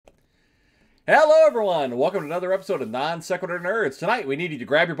Hello, everyone. Welcome to another episode of Non Sequitur Nerds. Tonight, we need you to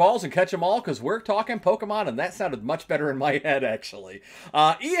grab your balls and catch them all because we're talking Pokemon, and that sounded much better in my head, actually.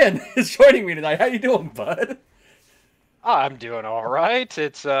 Ian is joining me tonight. How you doing, bud? I'm doing all right.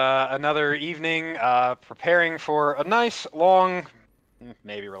 It's another evening preparing for a nice, long,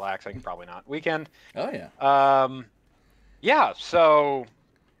 maybe relaxing, probably not, weekend. Oh, yeah. Yeah, so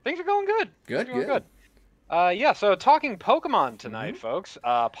things are going good. Good, Things are going good. Yeah, so talking Pokemon tonight, folks.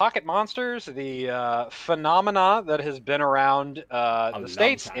 Pocket Monsters, the phenomena that has been around the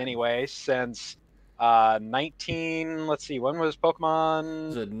States time. anyway since 19, let's see, when was Pokemon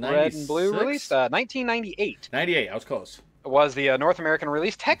Was it Red and Blue 96? released? 1998. 98. I was close. Was the North American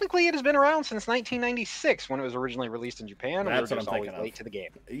release. Technically, it has been around since 1996 when it was originally released in Japan. That's we were what just I'm always thinking of. late to the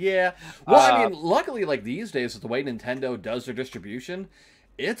game. Yeah. Well, I mean, luckily, like these days, with the way Nintendo does their distribution,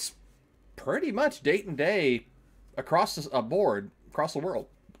 it's pretty much date and day across the board, across the world,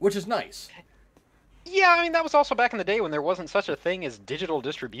 which is nice. Yeah, I mean, that was also back in the day when there wasn't such a thing as digital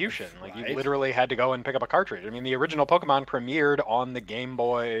distribution. Like, you literally had to go and pick up a cartridge. I mean, the original Pokemon premiered on the Game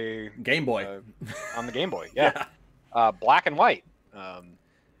Boy. Game Boy. On the Game Boy, yeah. Black and white.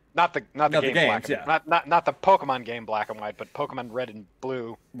 Not the game games, black and, not the Pokemon game Black and White, but Pokemon Red and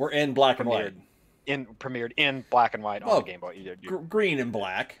Blue. We're in black and white. Premiered in black and white on the Game Boy. Green and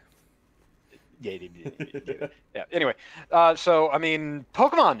black. Yeah. Anyway, so I mean,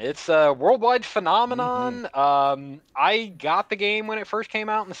 Pokemon. It's a worldwide phenomenon. I got the game when it first came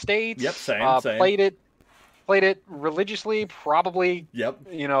out in the States. Yep, same. Played it religiously. Probably. Yep.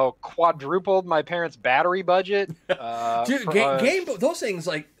 Quadrupled my parents' battery budget. Dude, those things,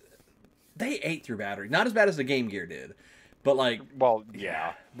 like, they ate through battery. Not as bad as the Game Gear did, but like. Well,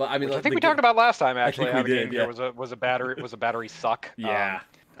 yeah. But I mean, I think we talked about last time. Actually, how the Game Gear was a battery suck. Yeah.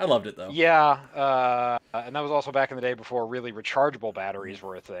 I loved it, though. Yeah, and that was also back in the day before really rechargeable batteries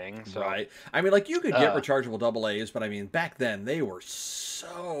were a thing. So. Right. I mean, like, you could get rechargeable AA's, but I mean, back then, they were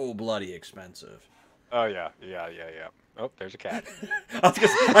so bloody expensive. Oh, yeah. Oh, there's a cat.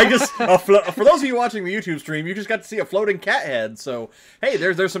 For those of you watching the YouTube stream, you just got to see a floating cat head, so, hey,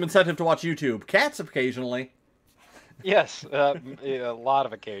 there's some incentive to watch YouTube. Cats occasionally. Yes, a lot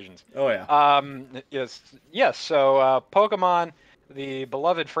of occasions. Oh, yeah. Yes, so Pokemon, the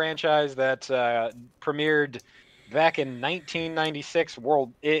beloved franchise that premiered back in 1996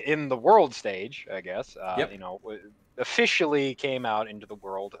 in the world stage, I guess. Officially came out into the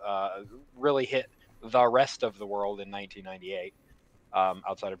world, really hit the rest of the world in 1998,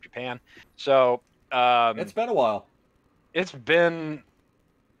 outside of Japan. So it's been a while. It's been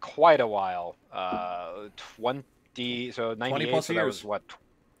quite a while. 20 plus so years. That was what?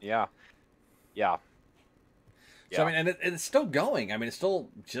 Yeah. So, I mean, and it's still going. I mean, it's still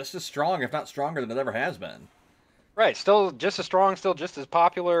just as strong, if not stronger, than it ever has been. Right, still just as strong, still just as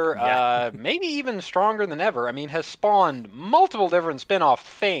popular, maybe even stronger than ever. I mean, has spawned multiple different spin-off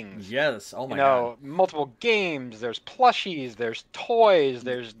things. Yes, oh my god. Multiple games, there's plushies, there's toys,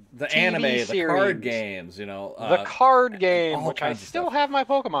 there's the TV anime, series, the card games, the card game, which I still have my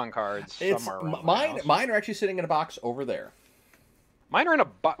Pokemon cards somewhere around mine are actually sitting in a box over there. Mine are in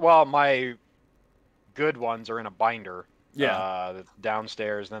my good ones are in a binder. Yeah.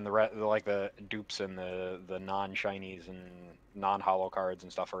 Downstairs, then like the dupes and the non-shinies and non-holo cards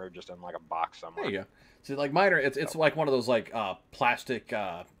and stuff are just in like a box somewhere. There you go. See, like mine are, it's like one of those like plastic.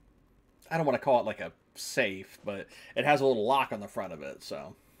 I don't want to call it like a safe, but it has a little lock on the front of it.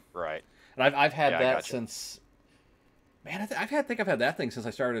 So. Right. And I've had that since. Man, I think I've had that thing since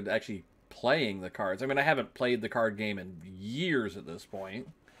I started actually playing the cards. I mean, I haven't played the card game in years at this point.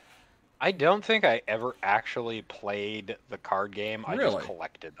 I don't think I ever actually played the card game. I just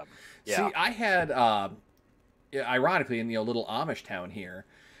collected them. Yeah. See, I had, ironically, in the little Amish town here,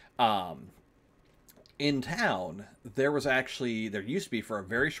 in town, there used to be for a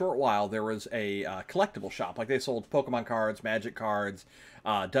very short while, there was a collectible shop. Like, they sold Pokemon cards, Magic cards,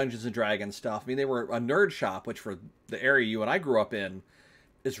 Dungeons and Dragons stuff. I mean, they were a nerd shop, which for the area you and I grew up in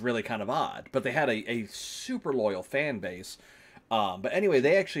is really kind of odd. But they had a super loyal fan base. But anyway,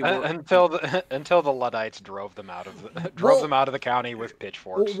 they actually were... until the Luddites drove them out of the county with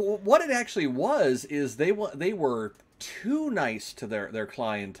pitchforks. What it actually was is they were too nice to their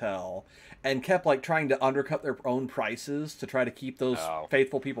clientele and kept like trying to undercut their own prices to try to keep those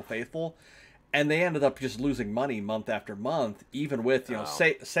faithful people faithful, and they ended up just losing money month after month, even with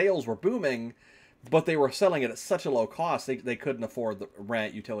sales were booming. But they were selling it at such a low cost, they couldn't afford the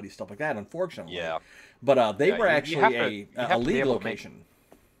rent, utilities, stuff like that, unfortunately. Yeah. But they were actually a league location.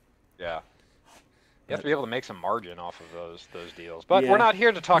 Yeah. You have to be able to make some margin off of those deals. But we're not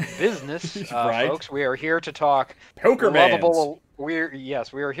here to talk business, right. folks. We are here to talk Pokermans.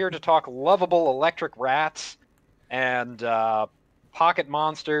 We are here to talk lovable electric rats and pocket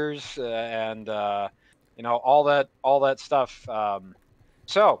monsters and you know, all that stuff. Pokemon.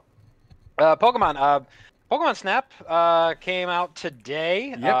 Pokemon Snap came out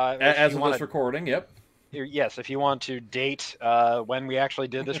today. Yep. As of this recording. Yep. Yes, if you want to date when we actually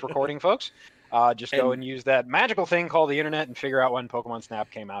did this recording, folks, just go and use that magical thing called the internet and figure out when Pokemon Snap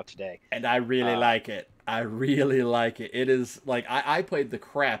came out today. And I really like it. I really like it. It is like I played the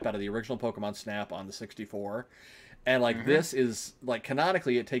crap out of the original Pokemon Snap on the 64. And like this is like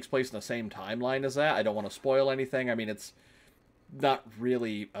canonically it takes place in the same timeline as that. I don't want to spoil anything. I mean, it's not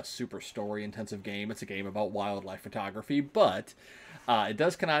really a super story intensive game. It's a game about wildlife photography, but it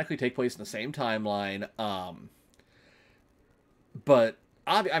does canonically take place in the same timeline. But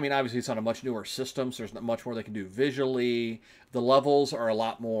I mean, obviously it's on a much newer system, so there's not much more they can do visually. The levels are a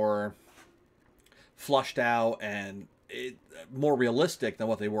lot more flushed out and more realistic than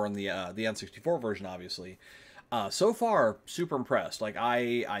what they were in the N64 version, obviously. So far, super impressed. Like,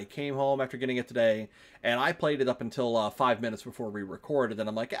 I came home after getting it today, and I played it up until 5 minutes before we recorded, and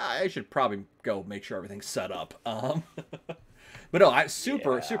I'm like, I should probably go make sure everything's set up. But no, I'm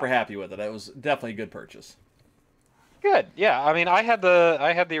super happy with it. It was definitely a good purchase. Good, yeah. I mean, I had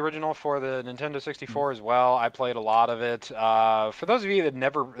the original for the Nintendo 64 as well. I played a lot of it. For those of you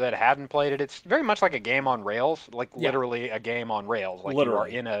that hadn't played it, it's very much like a game on rails, like literally a game on rails. Like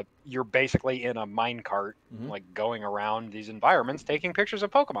you're basically in a minecart, like going around these environments, taking pictures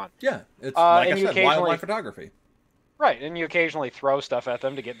of Pokemon. Yeah, it's like I said, wildlife photography. Right, and you occasionally throw stuff at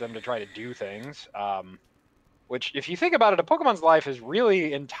them to get them to try to do things. Which, if you think about it, a Pokemon's life is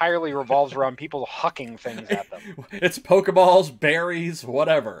really entirely revolves around people hucking things at them. It's Pokeballs, berries,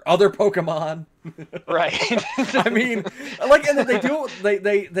 whatever. Other Pokemon. Right. I mean, like, and they do.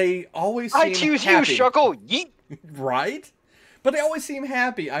 They always seem I choose happy. you, Shuckle. Yeet. Right. But they always seem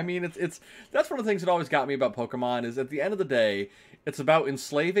happy. I mean, it's that's one of the things that always got me about Pokemon is at the end of the day, it's about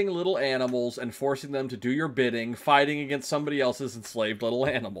enslaving little animals and forcing them to do your bidding, fighting against somebody else's enslaved little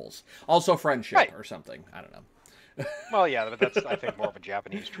animals. Also friendship or something. I don't know. Well, yeah, but that's, I think, more of a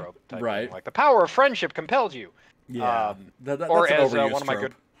Japanese trope type thing. Like, the power of friendship compels you. Yeah, that's or an as overused one of my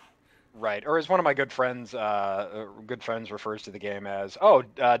trope. or as one of my good friends refers to the game as,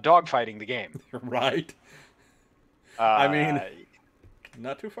 dog fighting the game. Right. I mean,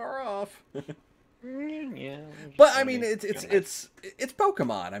 not too far off. Yeah. But I mean, it's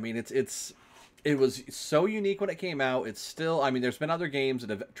Pokemon. I mean, it was so unique when it came out. It's still, I mean, there's been other games that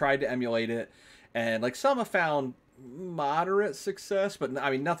have tried to emulate it, and like some have found moderate success, but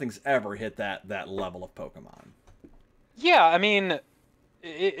I mean, nothing's ever hit that level of Pokemon. Yeah, I mean,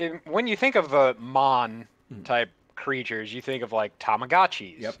 when you think of the Mon type creatures, you think of like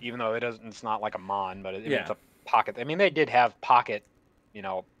Tamagotchis. Yep. Even though it's not like a Mon, but it's a pocket. I mean, they did have pocket,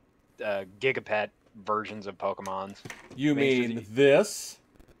 Gigapet versions of Pokemons. You mean this?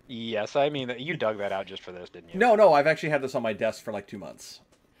 Yes, I mean, you dug that out just for this, didn't you? No, I've actually had this on my desk for like 2 months.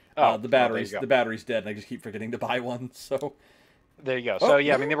 The battery's dead, and I just keep forgetting to buy one. So there you go. So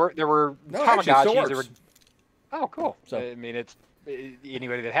yeah, I mean, there were Tamagotchis. There were, oh, cool. So I mean, it's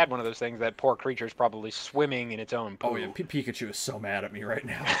anybody that had one of those things, that poor creature's probably swimming in its own poo. Oh yeah, Pikachu is so mad at me right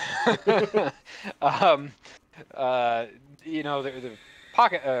now. The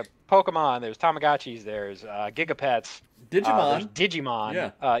pocket Pokemon. There's Tamagotchis. There's Gigapets. Digimon. There's Digimon.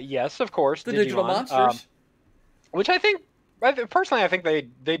 Yeah. Yes, of course. The digital monsters. Which I think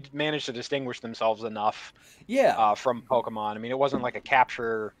they managed to distinguish themselves enough. Yeah. From Pokemon. I mean, it wasn't like a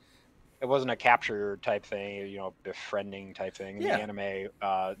capture. It wasn't a capture type thing, befriending type thing. In the anime.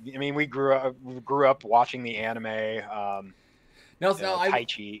 I mean, we grew up watching the anime.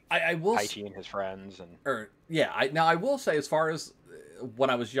 Taichi and his friends, I will say, as far as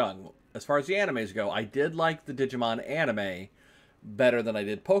when I was young, as far as the animes go, I did like the Digimon anime better than I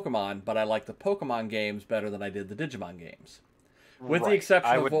did Pokemon, but I like the Pokemon games better than I did the Digimon games. With the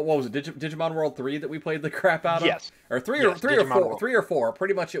exception of, what was it, Digimon World 3 that we played the crap out of? Yes. Or 3 or 4.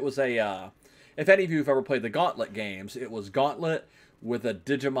 Pretty much it was a, if any of you have ever played the Gauntlet games, it was Gauntlet with a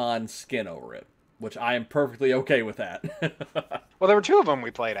Digimon skin over it, which I am perfectly okay with that. Well, there were 2 of them we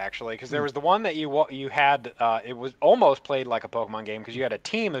played, actually, because there was the one that you had, it was almost played like a Pokemon game, because you had a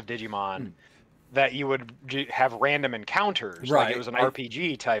team of Digimon that you would have random encounters. Right. Like it was an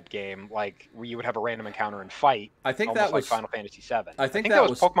RPG type game, like where you would have a random encounter and fight. I think that was like Final Fantasy VII. I think that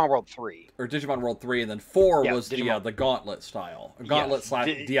was Pokemon World 3. Or Digimon World 3, and then 4 was the Gauntlet style. Gauntlet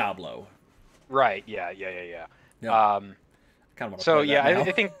 / Diablo. Right, yeah. Kind of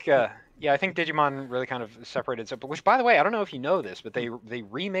I think Yeah, I think Digimon really kind of separated itself. Which, by the way, I don't know if you know this, but they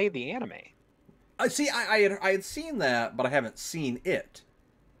remade the anime. I see. I had seen that, but I haven't seen it.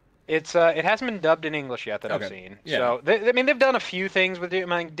 It hasn't been dubbed in English yet that I've Okay. seen. Yeah. So I mean, they've done a few things with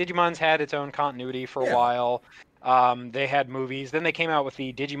Digimon. Digimon's had its own continuity for a Yeah. while. They had movies. Then they came out with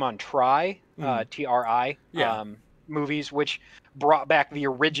the Digimon Tri, Yeah. movies, which brought back the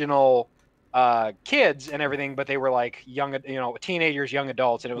original kids and everything, but they were like young, teenagers, young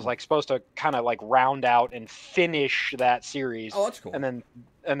adults, and it was like supposed to kind of like round out and finish that series. Oh, that's cool.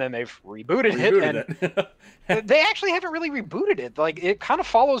 And then they've rebooted it, and they actually haven't really rebooted it. Like, it kind of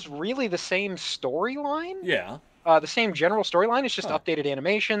follows really the same storyline. Yeah. The same general storyline. It's just updated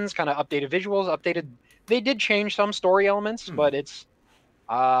animations, kind of updated visuals, updated. They did change some story elements, but it's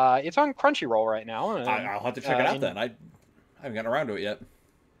on Crunchyroll right now. And, I'll have to check it out then. I haven't gotten around to it yet.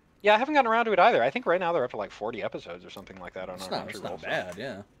 Yeah, I haven't gotten around to it either. I think right now they're up to like 40 episodes or something like that on Crunchyroll. It's not bad,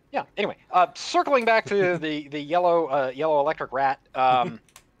 yeah. Yeah. Anyway, circling back to the yellow electric rat.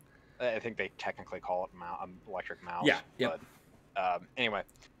 I think they technically call it electric mouse. Yeah. Yep. But anyway,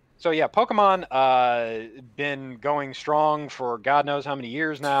 so yeah, Pokemon been going strong for God knows how many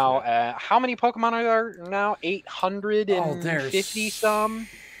years now. How many Pokemon are there now? 850 some.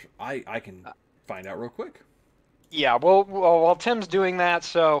 I can find out real quick. Yeah. Well, while Tim's doing that,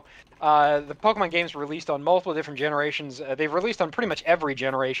 so. The Pokemon games were released on multiple different generations. They've released on pretty much every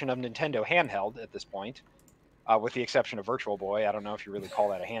generation of Nintendo handheld at this point, with the exception of Virtual Boy. I don't know if you really call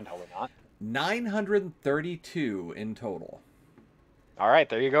that a handheld or not. 932 in total. All right,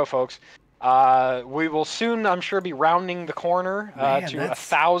 there you go, folks. We will soon, I'm sure, be rounding the corner to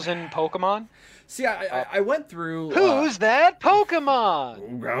 1,000 Pokemon. See, I went through. Who's that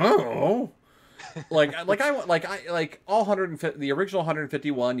Pokemon? Oh. like all 150, the original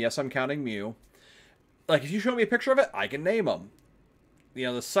 151. Yes, I'm counting Mew. Like, if you show me a picture of it, I can name them. You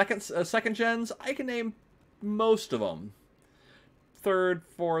know, the second gens, I can name most of them. Third,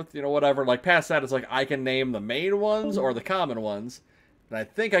 fourth, whatever. Like, past that, it's like I can name the main ones or the common ones. And I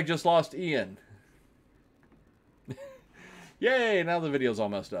think I just lost Ian. Yay! Now the video's all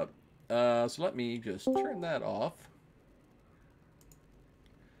messed up. So let me just turn that off.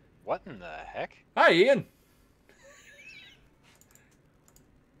 What in the heck? Hi, Ian.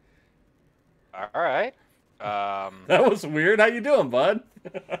 All right. That was weird. How you doing, bud?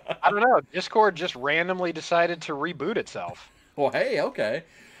 I don't know. Discord just randomly decided to reboot itself. Well, hey, okay.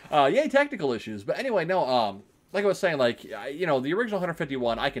 Yay, technical issues. But anyway, no. Like I was saying, like the original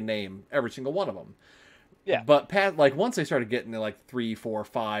 151, I can name every single one of them. Yeah. But once they started getting to like 3, 4,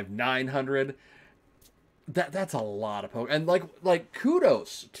 5, 900. That's a lot of Pokemon. And like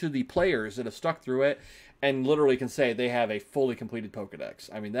kudos to the players that have stuck through it and literally can say they have a fully completed Pokedex.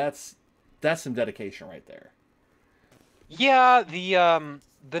 I mean, that's some dedication right there. Yeah,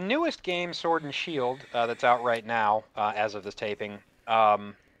 the newest game, Sword and Shield, that's out right now, as of this taping,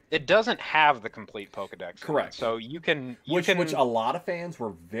 it doesn't have the complete Pokedex. Correct. So which a lot of fans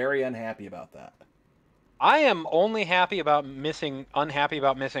were very unhappy about that. I am only unhappy about missing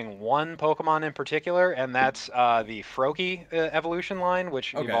one Pokemon in particular, and that's the Froakie evolution line,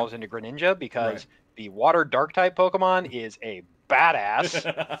 which evolves into Greninja, because the Water Dark type Pokemon is a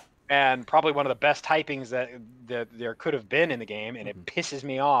badass and probably one of the best typings that there could have been in the game, and it pisses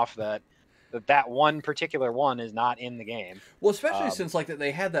me off that one particular one is not in the game. Well, especially since like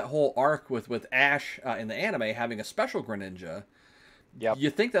they had that whole arc with Ash in the anime having a special Greninja. Yep. You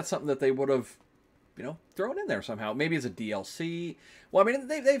think that's something that they would have thrown in there somehow. Maybe as a DLC. Well, I mean,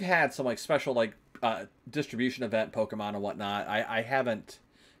 they've had some like special like distribution event Pokemon and whatnot. I haven't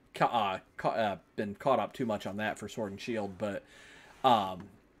been caught up too much on that for Sword and Shield, but no,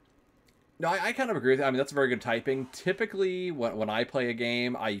 I kind of agree with you. I mean, that's a very good typing. Typically, when I play a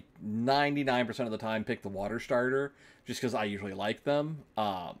game, I 99% of the time pick the water starter just because I usually like them.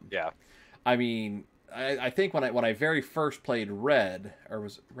 Yeah. I mean, I think when I very first played Red, or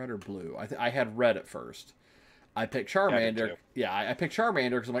was it Red or Blue? I had Red at first. I picked Charmander. Yeah, I picked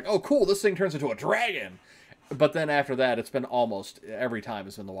Charmander because I'm like, oh, cool, this thing turns into a dragon. But then after that, it's been almost every time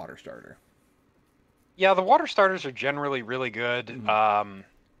it's been the water starter. Yeah, the water starters are generally really good.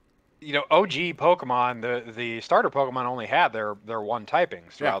 OG Pokemon, the starter Pokemon only had their one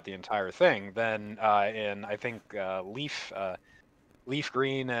typings throughout the entire thing. Then in I think Leaf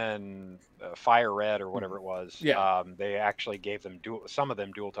Green and Fire Red or whatever it was. Yeah. They actually gave them some of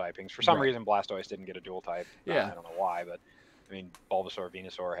them dual typings. For some reason, Blastoise didn't get a dual type. Yeah. I don't know why, but I mean, Bulbasaur,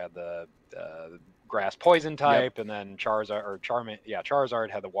 Venusaur had the grass poison type, and then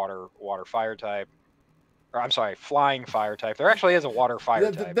Charizard had the water fire type. Or I'm sorry, flying fire type. There actually is a water fire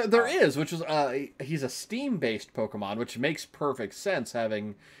type. There is, which is he's a steam based Pokemon, which makes perfect sense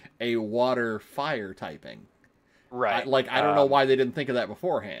having a water fire typing. Right. I don't know why they didn't think of that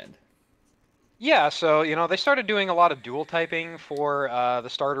beforehand. Yeah, so they started doing a lot of dual typing for the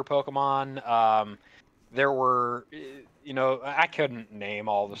starter Pokemon. There were, I couldn't name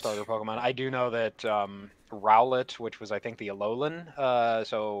all the starter Pokemon. I do know that Rowlet, which was I think the Alolan,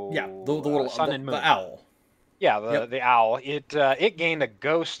 Yeah, the little Sun and Moon. the owl. Yeah, Yep. the owl. It gained a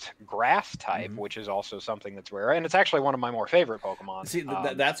ghost grass type, Mm-hmm. which is also something that's rare, and it's actually one of my more favorite Pokemon. See,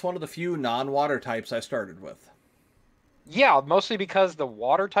 that's one of the few non-water types I started with. Yeah, mostly because the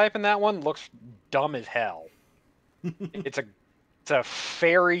water type in that one looks dumb as hell. It's a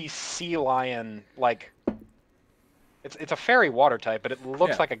fairy sea lion, like it's a fairy water type, but it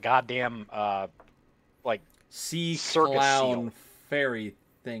looks like a goddamn like sea circus clown seal. fairy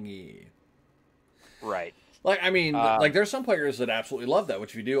thingy. Right. Like, I mean, like there's some players that absolutely love that,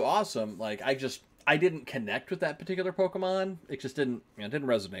 which if you do, awesome. Like, I didn't connect with that particular Pokemon. It just didn't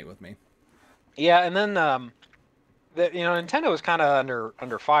resonate with me. Yeah, and then Nintendo was kind of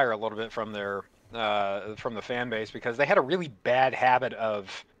under fire a little bit from from the fan base because they had a really bad habit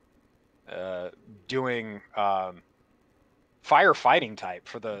of doing firefighting type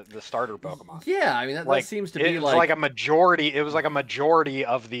for the starter Pokemon. Yeah, I mean that seems to be like a majority. It was like a majority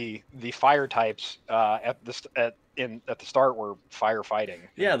of the fire types at the start were firefighting.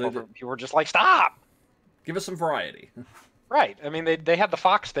 Yeah, people were just like, stop. Give us some variety. Right. I mean, they had the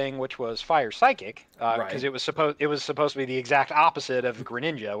Fox thing, which was fire psychic, because right. it was supposed to be the exact opposite of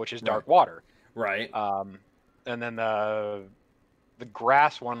Greninja, which is dark water. Right. And then the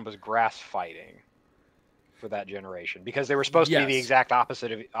grass one was grass fighting for that generation because they were supposed to be the exact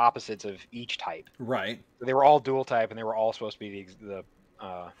opposites of each type. Right. So they were all dual type, and they were all supposed to be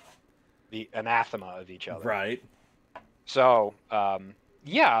the anathema of each other. Right. So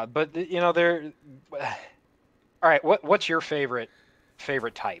yeah, but they're. All right, what's your favorite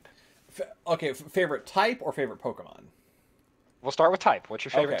type? Okay, favorite type or favorite Pokemon? We'll start with type. What's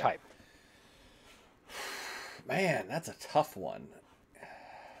your favorite type? Man, that's a tough one.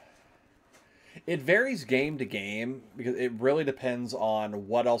 It varies game to game because it really depends on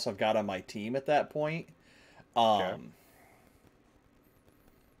what else I've got on my team at that point. I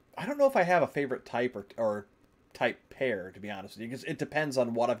don't know if I have a favorite type or type pair, to be honest with you, because it depends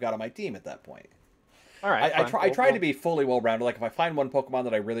on what I've got on my team at that point. All right, I try to be fully well-rounded. Like, if I find one Pokemon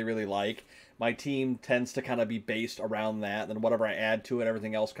that I really, really like, my team tends to kind of be based around that. Then whatever I add to it,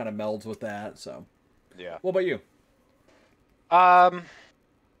 everything else kind of melds with that. So, yeah. What about you?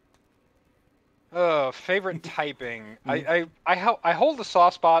 Favorite typing. I hold a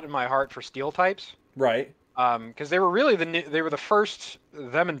soft spot in my heart for steel types. Right. Because they were really the first.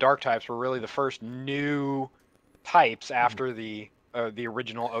 Them and dark types were really the first new types after the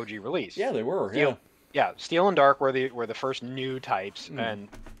original OG release. Yeah, they were. Steel, yeah, Steel and Dark were the first new types, and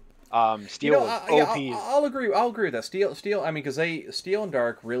Steel was OP. I'll agree with that. Steel. I mean, because Steel and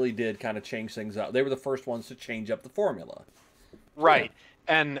Dark really did kind of change things up. They were the first ones to change up the formula. Right,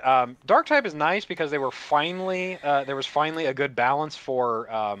 and Dark type is nice because they were finally there was finally a good balance for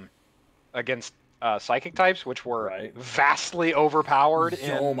against Psychic types, which were vastly overpowered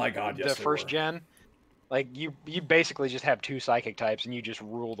in oh my God, yes, the first gen. Like, you basically just have two Psychic types, and you just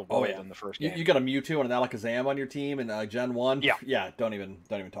rule the world in the first game. You got a Mewtwo and an Alakazam on your team in Gen 1? Yeah. Don't even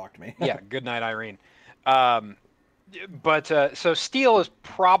talk to me. Yeah, good night, Irene. So Steel is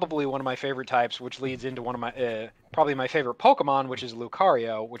probably one of my favorite types, which leads into one of my probably my favorite Pokemon, which is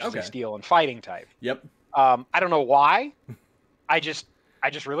Lucario, which is a Steel and Fighting type. Yep. I don't know why. I just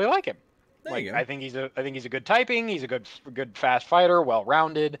really like him. There you go. I think he's a good typing. He's a good fast fighter,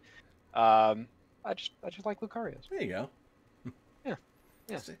 well-rounded. I just like Lucarios. There you go. Yeah.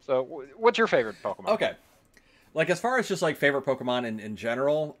 So, what's your favorite Pokemon? Okay. Like, as far as just, like, favorite Pokemon in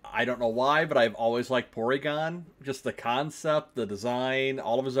general, I don't know why, but I've always liked Porygon. Just the concept, the design,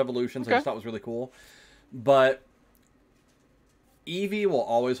 all of his evolutions, I just thought was really cool. But Eevee will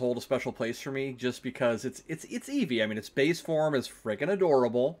always hold a special place for me just because it's Eevee. I mean, its base form is freaking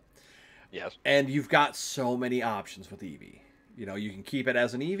adorable. Yes. And you've got so many options with Eevee. You know, you can keep it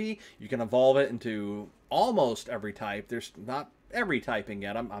as an Eevee. You can evolve it into almost every type. There's not every typing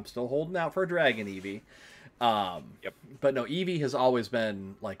yet. I'm still holding out for a Dragon Eevee. Yep. But no, Eevee has always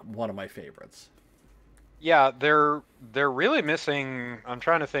been like one of my favorites. Yeah, they're really missing. I'm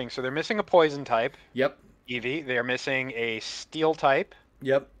trying to think. So they're missing a Poison type. Yep. Eevee. They're missing a Steel type.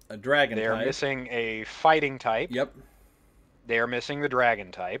 Yep. A Dragon type. They're missing a Fighting type. Yep. They're missing the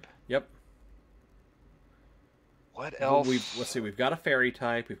Dragon type. Yep. What else? Let's see. We've got a Fairy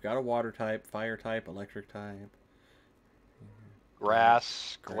type. We've got a Water type, Fire type, Electric type,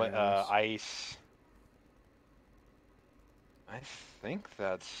 Grass. Ice. I think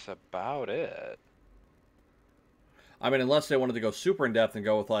that's about it. I mean, unless they wanted to go super in depth and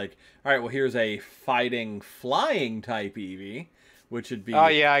go with like, all right, well, here's a fighting, flying type Eevee, which would be. Oh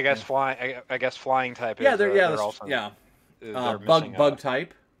yeah, I guess flying. I guess flying type Yeah, is. They're that's, also. yeah. They're missing Bug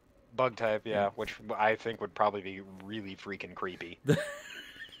type. Bug type, yeah, which I think would probably be really freaking creepy.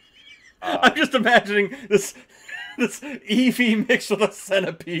 I'm just imagining this Eevee mixed with a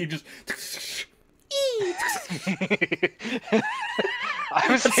centipede. Just.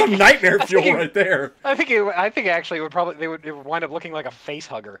 That's some nightmare fuel right there. I think actually it would wind up looking like a face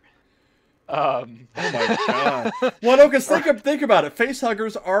hugger. Oh my god! Well, no, because think about it. Face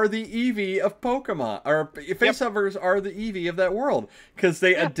huggers are the Eevee of Pokemon, or face huggers are the Eevee of that world because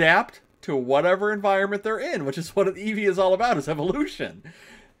they adapt to whatever environment they're in, which is what an Eevee is all about: is evolution.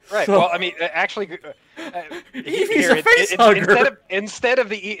 Right. So, well, I mean, actually, Eevee's a face hugger. Instead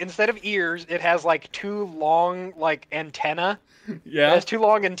of ears, it has like 2 long antenna. Yeah. It has 2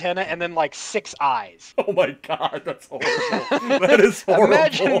 long antenna and then like 6 eyes. Oh my god, that's horrible. That is horrible.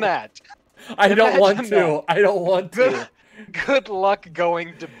 Imagine that. I don't want to. Good luck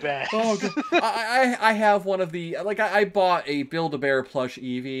going to bed. Oh, I have one of the, like, I bought a Build-A-Bear plush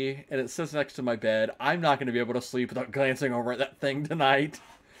Eevee, and it sits next to my bed. I'm not going to be able to sleep without glancing over at that thing tonight.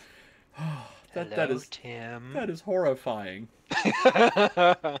 Hello, Tim. That is horrifying.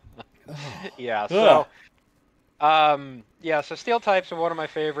 Yeah, so... so steel types are one of my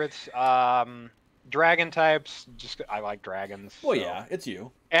favorites. Dragon types, I like dragons. Well, so. Yeah, it's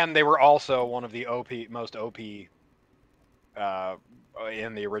you. And they were also one of the most OP in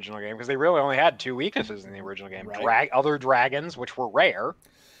the original game, because they really only had 2 weaknesses in the original game. Right. Other dragons, which were rare,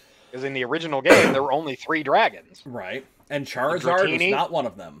 because in the original game there were only 3 dragons. Right, and Charizard was not one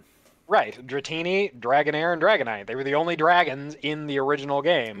of them. Right, Dratini, Dragonair, and Dragonite. They were the only dragons in the original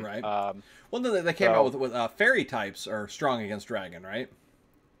game. Right. Well, then they came out with fairy types are strong against dragon, right?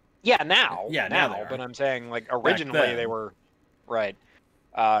 Yeah, now. Yeah, now. But I'm saying, like, originally they were, right.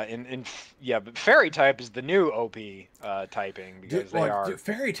 But fairy type is the new OP typing because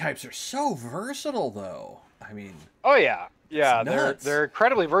fairy types are so versatile, though. I mean. Oh yeah, they're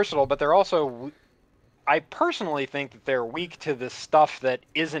incredibly versatile, but they're also. I personally think that they're weak to the stuff that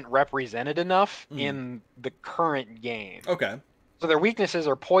isn't represented enough in the current game. Okay. So their weaknesses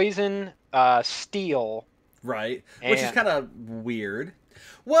are poison, steel. Right. Which is kind of weird.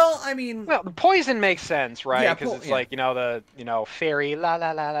 Well, I mean... Well, poison makes sense, right? Because it's like, the fairy, la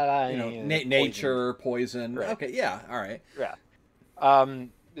la la la la. Nature, poison. Right. Okay, yeah, all right. Yeah.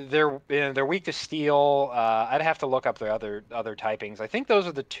 They're weak to steel. I'd have to look up the other typings. I think those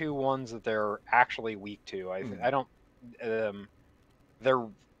are the 2 ones that they're actually weak to. I don't... they're,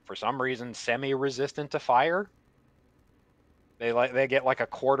 for some reason, semi-resistant to fire. They get like a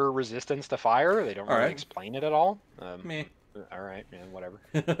 1/4 resistance to fire. They don't really explain it at all. Meh. All right, man, whatever.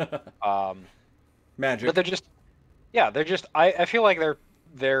 Magic. But they're just. I feel like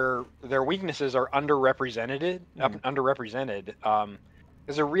their weaknesses are underrepresented.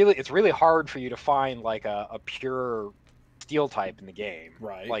 Because it's really hard for you to find like a pure steel type in the game.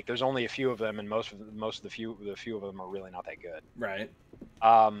 Right. Like there's only a few of them, and most of the few of them are really not that good. Right.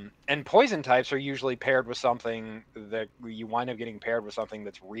 And poison types are usually paired with something that you wind up getting paired with something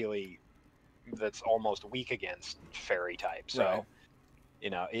that's almost weak against fairy type. So,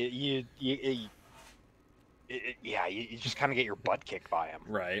 you just kind of get your butt kicked by them.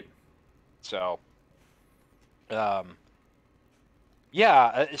 Right. So, so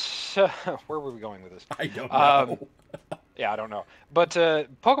where were we going with this? I don't know. Yeah, I don't know. But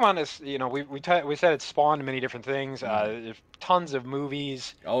Pokemon is, we said it's spawned many different things. There's tons of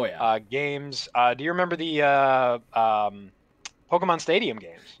movies. Oh yeah. Games. Do you remember the Pokemon Stadium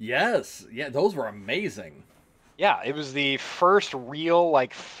games? Yes. Yeah, those were amazing. Yeah, it was the first real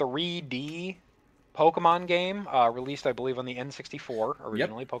 3D Pokemon game released, I believe, on the N64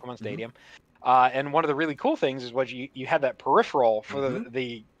 originally. Yep. Pokemon Stadium. And one of the really cool things is you had that peripheral for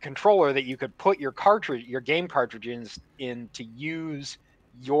the controller that you could put your game cartridges in to use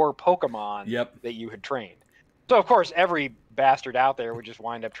your Pokemon that you had trained. So of course every bastard out there would just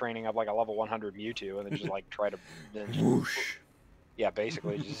wind up training up like a level 100 Mewtwo and then just try to whoosh. Yeah,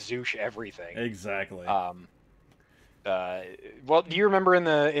 basically just zoosh everything. Exactly. Well, do you remember in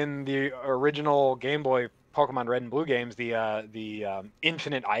the original Game Boy Pokemon Red and Blue games the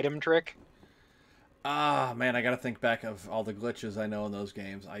infinite item trick? Man, I gotta think back of all the glitches I know in those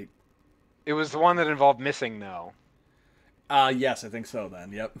games. It was the one that involved missing no. Yes, I think so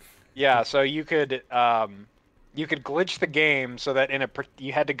then. Yep. Yeah, so you could glitch the game so that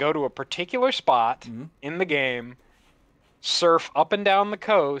you had to go to a particular spot in the game, surf up and down the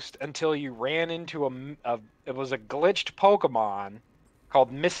coast until you ran into it was a glitched Pokemon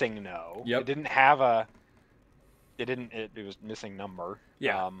called Missing No. Yep. It didn't have a it was missing number.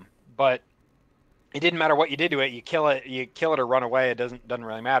 Yeah. But it didn't matter what you did to it. You kill it or run away. It doesn't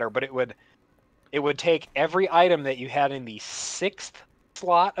really matter. But it would take every item that you had in the 6th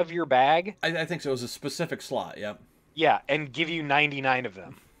slot of your bag. I think so. It was a specific slot. Yep. Yeah, and give you 99 of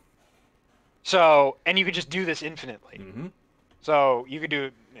them. So, and you could just do this infinitely. Mm-hmm. So you could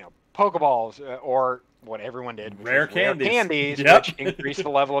do, Pokeballs or what everyone did, which rare was candies, yep. Which increase the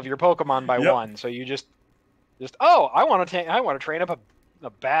level of your Pokemon by 1. So you just I want to train up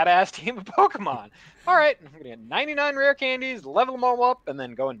a badass team of Pokemon. All right, I'm gonna get 99 rare candies, level them all up, and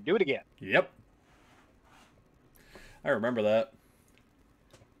then go and do it again. Yep. I remember that.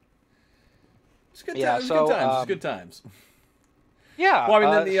 It's good times. Good times. It's good times. Yeah. Well,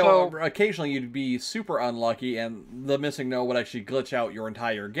 I mean, then, occasionally you'd be super unlucky, and the Missing No would actually glitch out your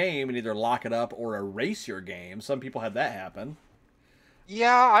entire game and either lock it up or erase your game. Some people had that happen.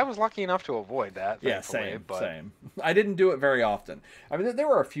 Yeah, I was lucky enough to avoid that. Yeah, same. I didn't do it very often. I mean, there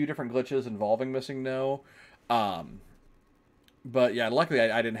were a few different glitches involving Missing No, but yeah, luckily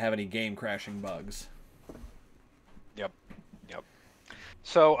I didn't have any game crashing bugs. Yep.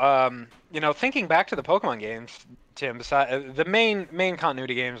 So, thinking back to the Pokemon games, Tim, besides the main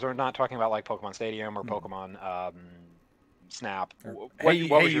continuity games, we're not talking about like Pokemon Stadium or Pokemon Snap. What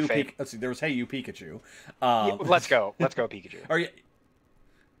was your favorite? Let's see. There was Hey You Pikachu. Let's go Pikachu. Are you?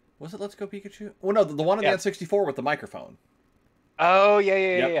 Was it Let's Go Pikachu? Well, no, the one on the N64 with the microphone. Oh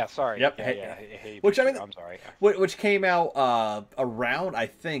yeah. Sorry. Yep. Hey, which Pikachu, I mean, I'm sorry. Which came out around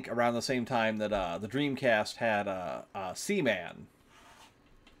the same time that the Dreamcast had Seaman,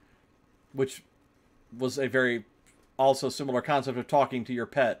 which was a very also similar concept of talking to your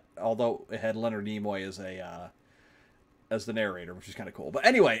pet, although it had Leonard Nimoy as the narrator, which is kind of cool. But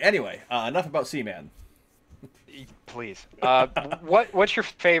anyway, enough about Seaman. Please. What's your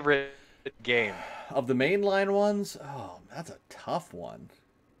favorite game? Of the mainline ones? Oh, that's a tough one.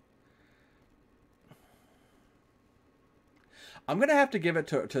 I'm going to have to give it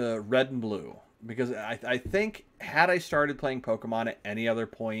to Red and Blue, because I think had I started playing Pokemon at any other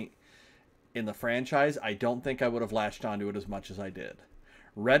point in the franchise, I don't think I would have latched onto it as much as I did.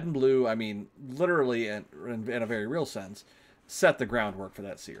 Red and Blue, I mean, literally, in a very real sense, set the groundwork for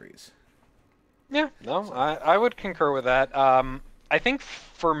that series. Yeah, no, I would concur with that. I think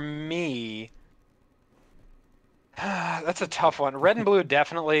for me, that's a tough one. Red and Blue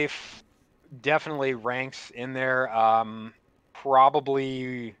definitely ranks in there.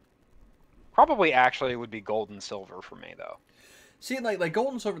 Probably actually would be Gold and Silver for me though. See, like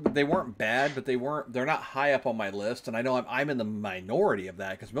Gold and Silver, they weren't bad, but they're not high up on my list, and I know I'm in the minority of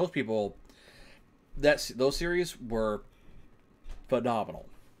that, because most people, those series were phenomenal.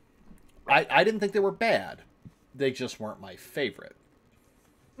 I didn't think they were bad. They just weren't my favorite.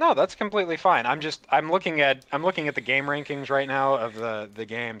 No, that's completely fine. I'm looking at the game rankings right now of the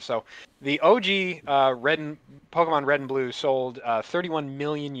game. So the OG Pokemon Red and Blue sold 31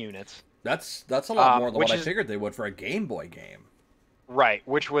 million units. That's a lot more than what I figured they would for a Game Boy game. Right,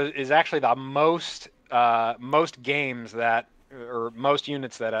 which is actually the most games that, or most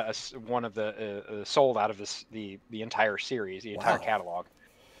units that one of the sold out of the entire series, the entire catalog.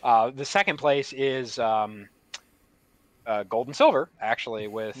 The second place is Gold and Silver, actually,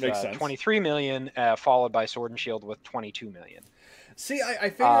 with 23 million, followed by Sword and Shield with 22 million. See, I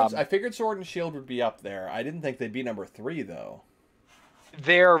figured Sword and Shield would be up there. I didn't think they'd be number 3, though.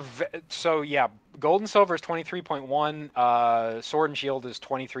 So yeah, Gold and Silver is 23.1. Sword and Shield is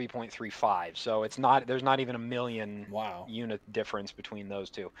 23.35. So there's not even a million unit difference between those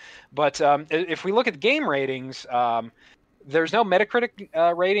two. But if we look at the game ratings, there's no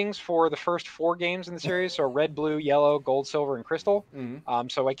Metacritic ratings for the first 4 games in the series, so Red, Blue, Yellow, Gold, Silver, and Crystal. Mm-hmm.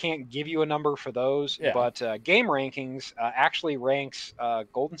 So I can't give you a number for those, but Game Rankings actually ranks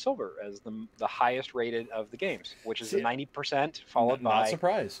Gold and Silver as the highest rated of the games, which is 90%, followed by... Not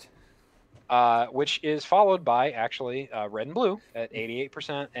surprised. Which is followed by, actually, Red and Blue at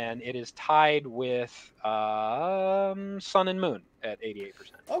 88%, and it is tied with Sun and Moon at 88%.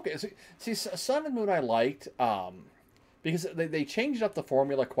 Okay, see, Sun and Moon I liked... because they changed up the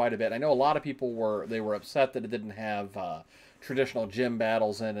formula quite a bit. I know a lot of people were upset that it didn't have traditional gym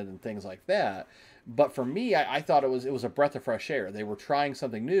battles in it and things like that. But for me, I thought it was a breath of fresh air. They were trying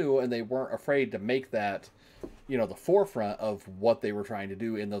something new, and they weren't afraid to make that, the forefront of what they were trying to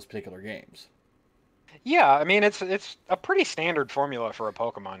do in those particular games. Yeah, I mean it's a pretty standard formula for a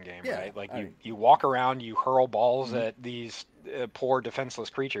Pokemon game, right? Like you walk around, you hurl balls at these poor defenseless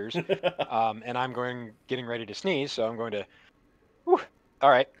creatures. And I'm getting ready to sneeze, so I'm going to. Whew, all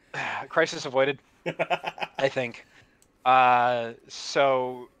right, crisis avoided. I think.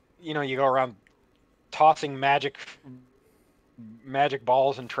 So you go around tossing magic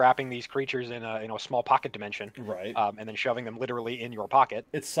balls and trapping these creatures in a small pocket dimension, right? And then shoving them literally in your pocket.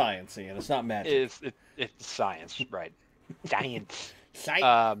 It's sciencey, and it's not magic. It's science, right? Science.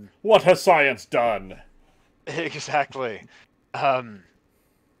 What has science done? Exactly.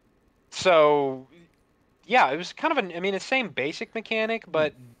 So, yeah, it was kind of I mean, it's the same basic mechanic,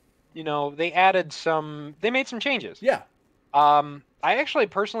 but they made some changes. Yeah. I actually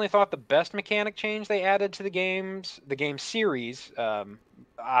personally thought the best mechanic change they added to the game series, out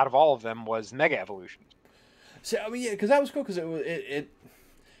of all of them, was Mega Evolutions. So, I mean, yeah, because that was cool. Because it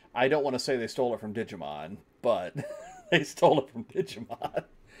I don't want to say they stole it from Digimon, but they stole it from Digimon.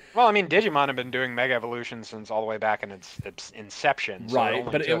 Well, I mean, Digimon have been doing Mega Evolution since all the way back in its inception. So right,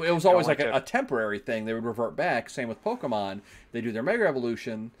 but it was always like a temporary thing. They would revert back. Same with Pokemon. They do their Mega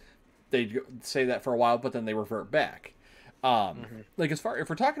Evolution. They'd say that for a while, but then they revert back. Like if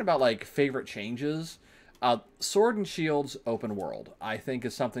we're talking about like favorite changes, Sword and Shield's open world, I think,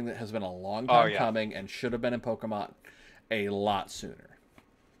 is something that has been a long time coming and should have been in Pokemon a lot sooner.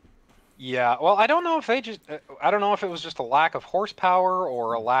 Yeah, well, I don't know if I don't know if it was just a lack of horsepower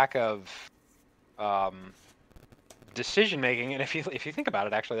or a lack of decision making. And if you think about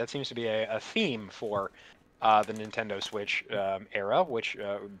it, actually, that seems to be a theme for the Nintendo Switch era, which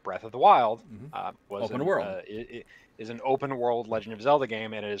Breath of the Wild was open world. It is an open world Legend of Zelda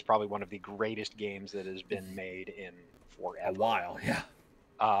game, and it is probably one of the greatest games that has been made in forever. A while, yeah.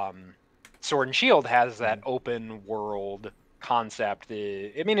 Sword and Shield has that open world concept.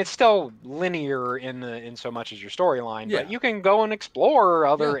 I mean, it's still linear in so much as your storyline, but you can go and explore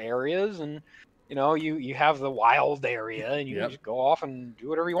other areas, and you have the wild area, and you can just go off and do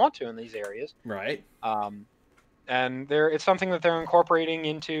whatever you want to in these areas. Right. And it's something that they're incorporating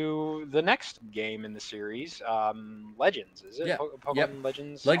into the next game in the series, Legends. Is it? Yeah. Pokemon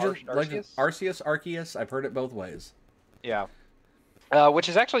Legends. Arceus. I've heard it both ways. Yeah. Which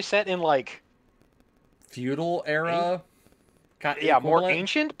is actually set in like feudal era. More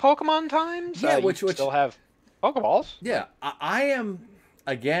ancient Pokemon times. Yeah, which still have Pokeballs. Yeah, I am.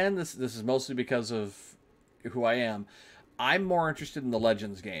 Again, this is mostly because of who I am. I'm more interested in the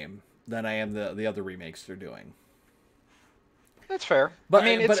Legends game than I am the other remakes they're doing. That's fair. But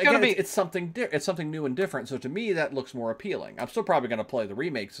I mean, it's something new and different. So to me, that looks more appealing. I'm still probably going to play the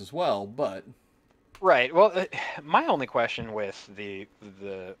remakes as well, but. Right. Well, my only question with the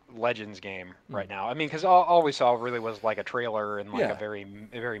Legends game right now, I mean, because all we saw really was like a trailer and like a very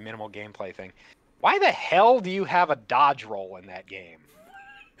minimal gameplay thing. Why the hell do you have a dodge roll in that game?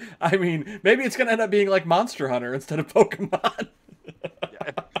 I mean, maybe it's going to end up being like Monster Hunter instead of Pokemon.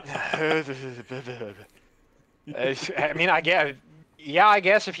 I mean, I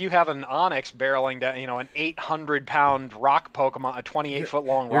guess if you have an Onix barreling down, an 800-pound rock Pokemon, a 28-foot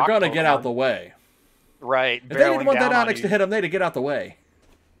long rock, you're going to get out the way. Right. If they didn't want that Onix to hit them, they'd get out the way.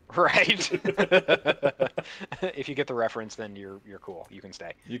 Right. If you get the reference, then you're cool. You can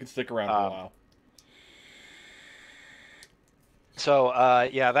stay. You can stick around for a while. So,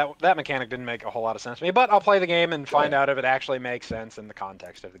 that mechanic didn't make a whole lot of sense to me, but I'll play the game and find out if it actually makes sense in the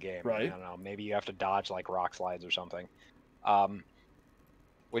context of the game. Right. I don't know. Maybe you have to dodge like rock slides or something.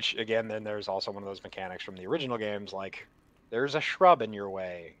 Which, again, then there's also one of those mechanics from the original games, like there's a shrub in your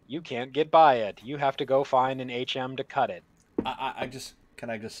way. You can't get by it. You have to go find an HM to cut it. Can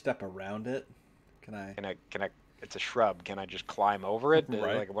I just step around it? Can I? It's a shrub. Can I just climb over it?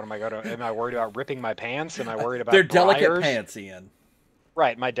 Right. Like, what am I going to? Am I worried about ripping my pants? Am I worried about? They're briars? delicate pants, Ian.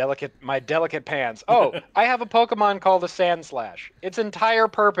 Right, my delicate pants. Oh, I have a Pokemon called a Sandslash. Its entire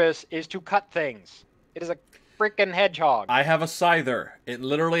purpose is to cut things. It is a freaking hedgehog. I have a Scyther. It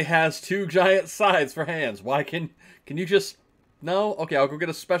literally has 2 giant scythes for hands. Why can you just? No? Okay, I'll go get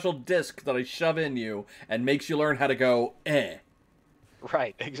a special disc that I shove in you and makes you learn how to go eh.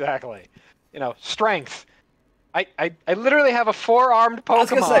 Right, exactly. Strength. I literally have a 4-armed Pokemon. I was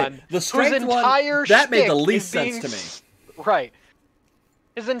gonna say, the strength one, that made the least sense to me. Right.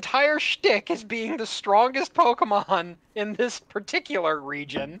 His entire shtick is being the strongest Pokemon in this particular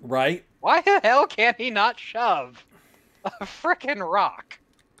region. Right. Why the hell can't he not shove a frickin' rock?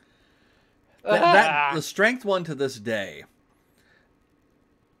 The strength one to this day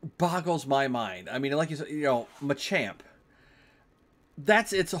boggles my mind. I mean, like you said, Machamp.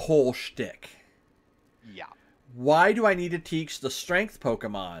 That's its whole shtick. Yeah. Why do I need to teach the strength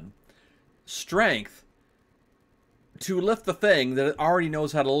Pokemon strength to lift the thing that it already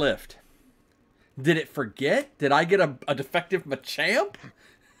knows how to lift? Did it forget? Did I get a defective Machamp?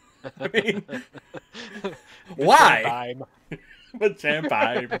 I mean, why? Machamp.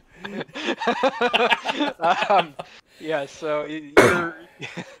 Yeah, so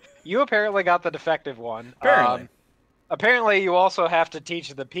you apparently got the defective one. Apparently. Apparently, you also have to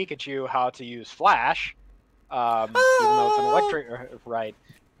teach the Pikachu how to use Flash, even though it's an electric. Right.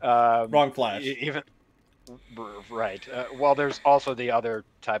 Wrong Flash. Even right. Well, there's also the other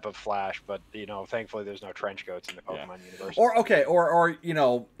type of Flash, but thankfully there's no trench coats in the Pokemon universe. Or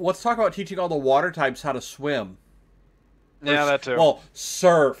let's talk about teaching all the water types how to swim. Yeah, that too. Well,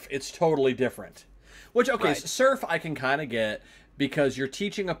 surf, it's totally different. Which, okay, right. Surf I can kind of get because you're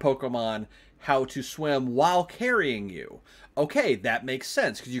teaching a Pokemon how to swim while carrying you. Okay, that makes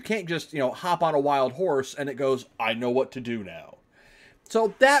sense because you can't just, hop on a wild horse and it goes, I know what to do now.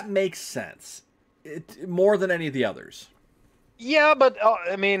 So that makes sense. More than any of the others. Yeah, but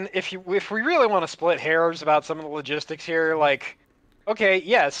I mean, if we really want to split hairs about some of the logistics here, like, okay,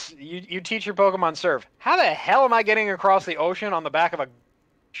 yes, you teach your Pokemon surf. How the hell am I getting across the ocean on the back of a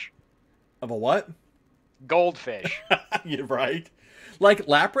what? Goldfish. You're right. Like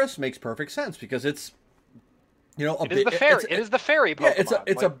Lapras makes perfect sense because it's it is the fairy Pokemon. Yeah,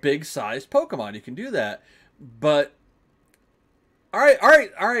 it's a big sized Pokemon. You can do that. But all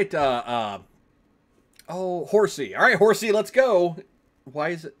right. Oh, Horsey. All right, Horsey, let's go. Why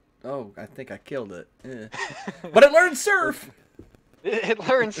is it? Oh, I think I killed it. But it learned surf. It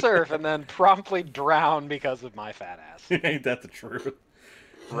learned surf and then promptly drowned because of my fat ass. Ain't that the truth?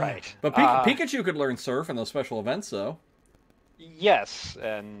 Right. But Pikachu could learn surf in those special events, though. Yes,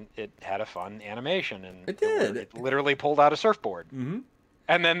 and it had a fun animation. And it did. It literally pulled out a surfboard. Mm-hmm.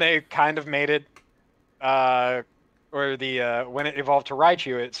 And then they kind of made it... when it evolved to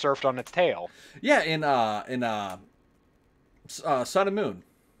Raichu, it surfed on its tail. Yeah, in Sun and Moon.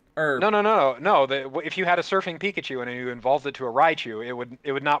 No. If you had a surfing Pikachu and you evolved it to a Raichu,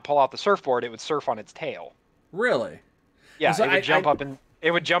 it would not pull out the surfboard. It would surf on its tail. Really? Yeah,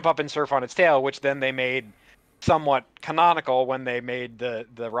 it would jump up and surf on its tail, which then they made somewhat canonical when they made the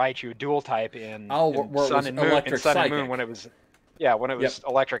Raichu dual type in Sun and Moon when it was. Yeah, when it was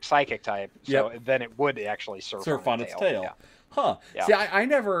electric psychic type, so then it would actually surf on its tail. Yeah. Huh. Yeah. See, I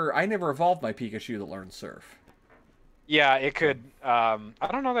never evolved my Pikachu that learned surf. Yeah, it could. I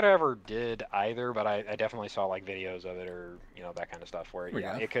don't know that I ever did either, but I definitely saw like videos of it or that kind of stuff where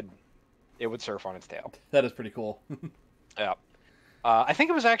it would surf on its tail. That is pretty cool. Yeah. I think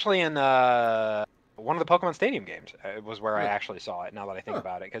it was actually in one of the Pokemon Stadium games. It was where I actually saw it. Now that I think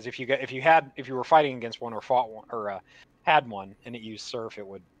about it, because if you were fighting against one or fought one or had one and it used surf, it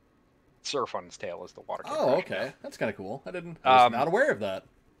would surf on its tail as the water came crashing okay. down. That's kind of cool. I was not aware of that.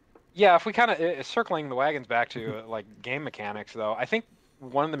 Yeah, if we kind of circling the wagons back to like game mechanics, though, I think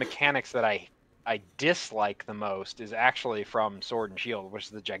one of the mechanics that I dislike the most is actually from Sword and Shield, which is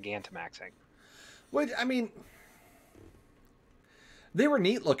the Gigantamaxing. Which, I mean, they were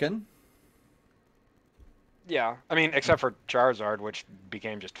neat looking. Yeah, I mean, except for Charizard, which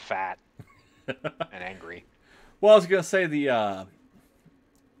became just fat and angry. Well, I was going to say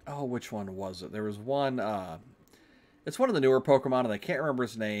which one was it? There was one, it's one of the newer Pokemon, and I can't remember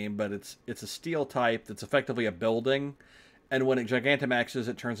his name, but it's a steel type that's effectively a building, and when it Gigantamaxes,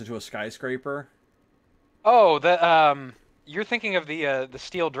 it turns into a skyscraper. Oh, you're thinking of the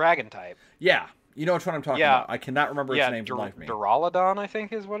steel dragon type. Yeah, you know which one I'm talking about. I cannot remember its name for life me. Duraludon, I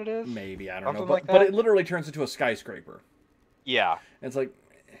think, is what it is. Maybe, I don't know, but it literally turns into a skyscraper. Yeah. And it's like,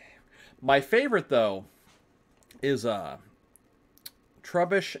 my favorite, though, is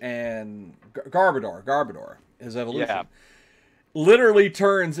Trubbish and Garbodor, his evolution. Yeah. Literally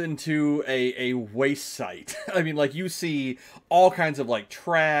turns into a waste site. I mean, like, you see all kinds of like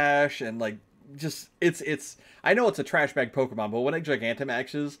trash and like just it's I know it's a trash bag Pokemon, but when it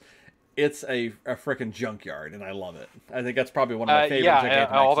Gigantamaxes, it's a freaking junkyard, and I love it. I think that's probably one of my favorite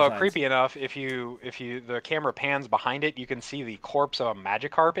Gigantamax although designs. Creepy enough, if the camera pans behind it, you can see the corpse of a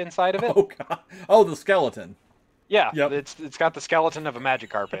Magikarp inside of it. Oh god! Oh, the skeleton. Yeah, yep. It's got the skeleton of a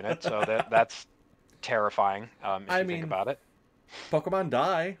Magikarp in it, so that's terrifying. If you think about it. Pokemon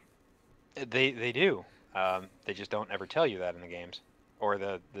die. They do. They just don't ever tell you that in the games or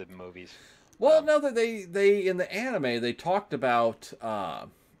the movies. Well, no, that they in the anime they talked about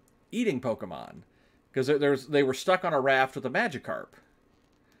eating Pokemon because they were stuck on a raft with a Magikarp.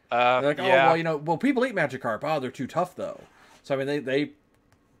 They're like, well, people eat Magikarp. Oh, they're too tough though. So I mean, they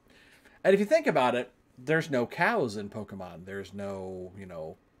and if you think about it, there's no cows in Pokemon. There's no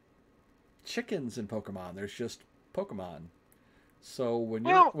chickens in Pokemon. There's just Pokemon. So when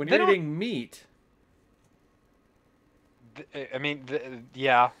you're eating meat, I mean,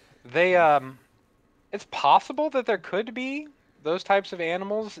 they It's possible that there could be those types of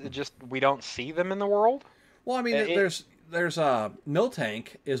animals. It just we don't see them in the world. Well, I mean, there's milk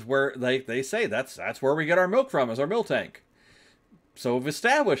tank is where they say that's where we get our milk from, is our milk tank. So we've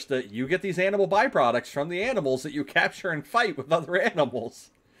established that you get these animal byproducts from the animals that you capture and fight with other animals.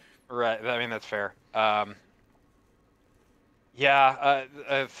 Right. I mean, that's fair. Yeah,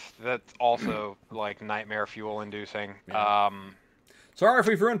 that's also like nightmare fuel inducing. Yeah. Sorry if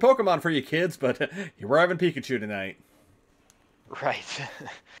we've ruined Pokemon for you kids, but we're having Pikachu tonight. Right.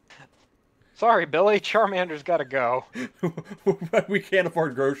 Sorry, Billy. Charmander's got to go. We can't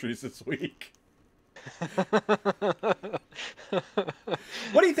afford groceries this week.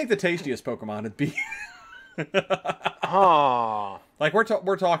 What do you think the tastiest Pokemon would be? Like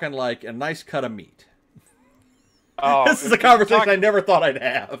we're talking like a nice cut of meat. Oh, this is a conversation I never thought I'd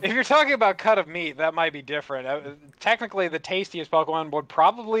have. If you're talking about cut of meat, that might be different. Technically, the tastiest Pokemon would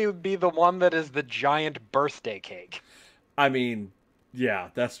probably be the one that is the giant birthday cake. I mean, yeah,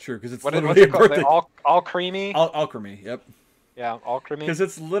 that's true because it's literally a birthday. All creamy. All creamy. Yep. Yeah, all creamy. Because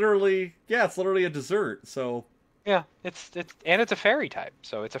it's literally a dessert. So. Yeah, it's a fairy type,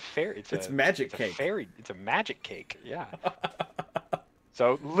 so it's a fairy. It's magic cake. It's a magic cake. Yeah.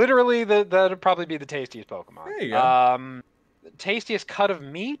 So literally, that'd probably be the tastiest Pokemon. There you go. Tastiest cut of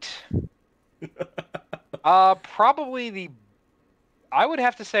meat. Probably I would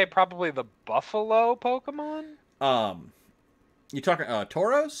have to say probably the buffalo Pokemon. You talking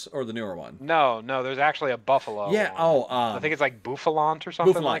Tauros or the newer one? No, there's actually a buffalo. Yeah. One. I think it's like Buffalant or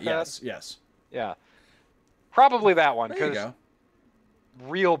something like that. Yes. Yeah. Probably that one because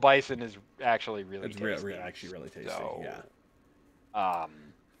real bison is actually really tasty. It's actually really tasty. So, yeah.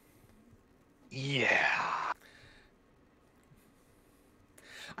 Yeah.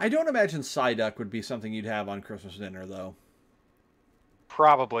 I don't imagine Psyduck would be something you'd have on Christmas dinner, though.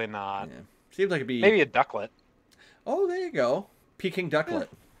 Probably not. Yeah. Seems like it'd be maybe a ducklet. Oh, there you go. Peking ducklet.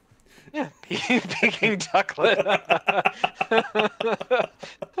 Yeah, Peking ducklet.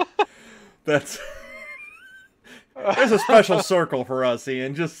 That's. There's a special circle for us,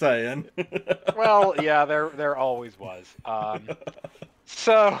 Ian. Just saying. Well, yeah, there always was.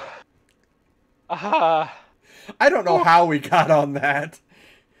 So, I don't know how we got on that.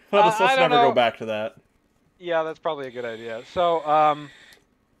 Let's never go back to that. Yeah, that's probably a good idea. So,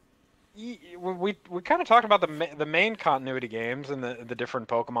 we kind of talked about the main continuity games and the different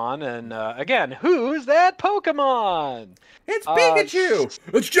Pokemon, and again, who's that Pokemon? It's Pikachu.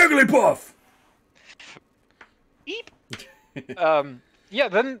 It's Jigglypuff. Eep. Yeah.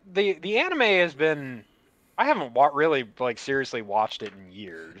 Then the anime has been. I haven't really like seriously watched it in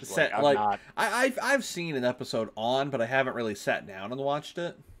years. I've seen an episode on, but I haven't really sat down and watched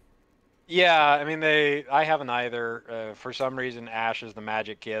it. Yeah, I mean I haven't either. For some reason, Ash is the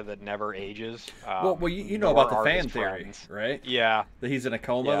magic kid that never ages. Well, you know about the fan theory, right? Yeah, that he's in a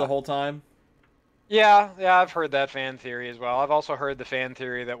coma the whole time. Yeah, I've heard that fan theory as well. I've also heard the fan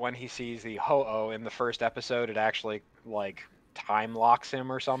theory that when he sees the Ho-Oh in the first episode, it actually like time locks him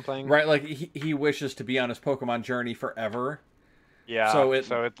or something. Right, like he wishes to be on his Pokemon journey forever. Yeah. So it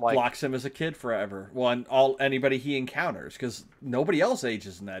like locks him as a kid forever. Well, and anybody he encounters, because nobody else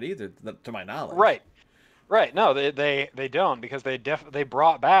ages in that either, to my knowledge. Right. No, they don't, because they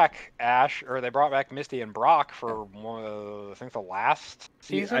brought back Ash, or they brought back Misty and Brock for I think the last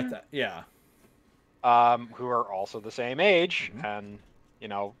season. Yeah. Who are also the same age, and you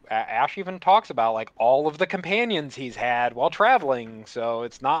know, Ash even talks about like all of the companions he's had while traveling. So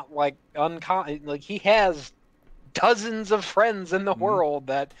it's not like uncommon. Like he has dozens of friends in the world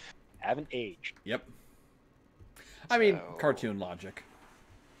that haven't aged. Yep. I mean, cartoon logic.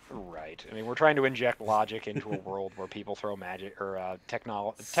 Right. I mean, we're trying to inject logic into a world where people throw magic or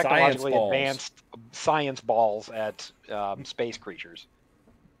technologically advanced science balls at space creatures.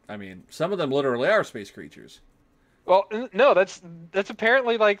 I mean, some of them literally are space creatures. Well, no, that's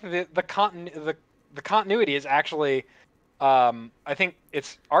apparently like the continuity is actually, I think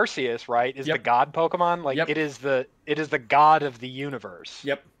it's Arceus, right? Is the god Pokemon? Like it is the god of the universe.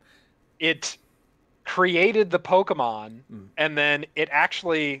 Yep. It created the Pokemon, and then it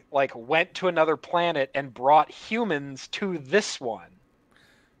actually like went to another planet and brought humans to this one.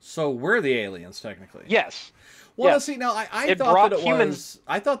 So we're the aliens, technically. Yes. Well, see, now I thought that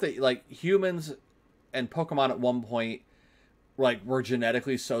I thought that like humans and Pokemon at one point like were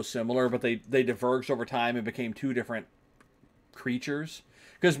genetically so similar, but they diverged over time and became two different creatures.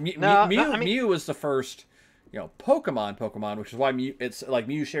 Because Mew was the first, Pokemon, which is why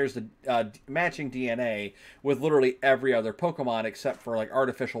Mew shares the matching DNA with literally every other Pokemon except for like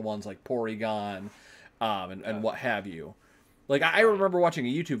artificial ones like Porygon, and what have you. Like, I remember watching a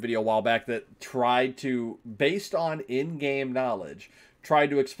YouTube video a while back that tried to, based on in-game knowledge, tried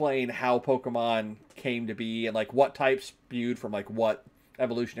to explain how Pokemon came to be and, like, what types spewed from, like, what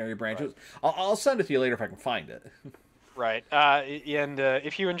evolutionary branches. Right. I'll send it to you later if I can find it. Right. And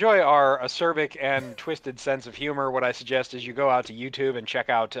if you enjoy our acerbic and twisted sense of humor, what I suggest is you go out to YouTube and check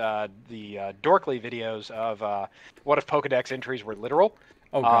out the Dorkly videos of what if Pokedex entries were literal.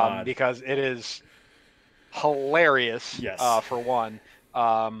 Oh, God. Because it is hilarious, yes. For one.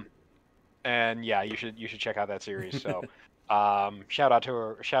 And yeah, you should check out that series. So shout out to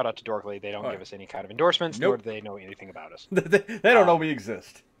Dorkly. They don't give us any kind of endorsements, nor do they know anything about us. They don't know we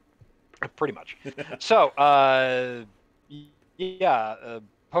exist. Pretty much. So yeah,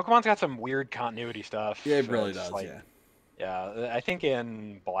 Pokemon's got some weird continuity stuff. Yeah, it really does. Like, yeah. I think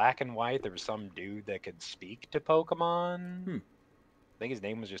in Black and White there was some dude that could speak to Pokemon. I think his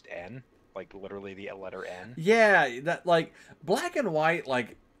name was just N, like literally the letter N. Yeah, that like Black and White,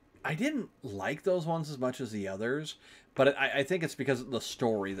 like I didn't like those ones as much as the others, but I think it's because of the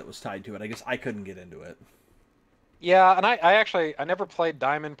story that was tied to it. I guess I couldn't get into it. Yeah, and I never played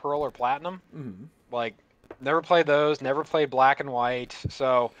Diamond, Pearl, or Platinum. Like, never played those. Never played Black and White.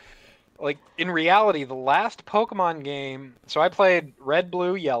 So, like in reality, the last Pokemon game. So I played Red,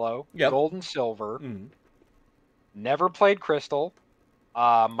 Blue, Yellow, Gold, and Silver. Never played Crystal.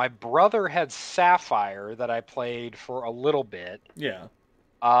 My brother had Sapphire that I played for a little bit. Yeah.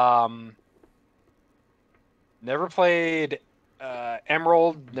 Never played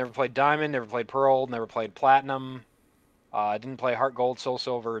Emerald. Never played Diamond. Never played Pearl. Never played Platinum. I didn't play Heart Gold, Soul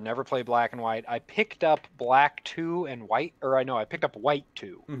Silver. Never played Black and White. I picked up Black 2 and White, or I know I picked up White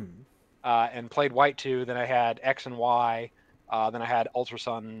 2, and played White 2. Then I had X and Y. Then I had Ultra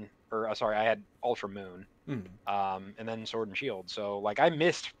Sun, I had Ultra Moon. And then Sword and Shield. So like I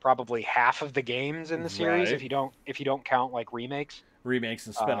missed probably half of the games in the series if you don't count like remakes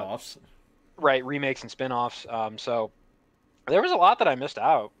and spin-offs. Right, remakes and spin-offs. So there was a lot that I missed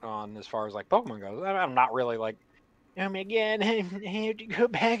out on as far as like Pokemon goes. I'm not really like, oh my god, I have to go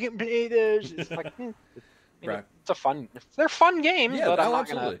back and play those. It's like they're fun games, but I'm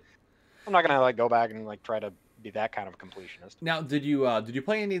not gonna like go back and like try to be that kind of completionist. Now, did you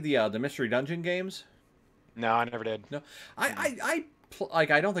play any of the Mystery Dungeon games? No, I never did. No, I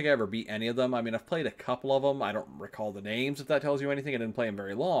don't think I ever beat any of them. I mean, I've played a couple of them. I don't recall the names, if that tells you anything. I didn't play them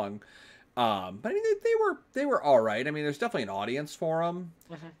very long. But I mean, they were all right. I mean, there's definitely an audience for them.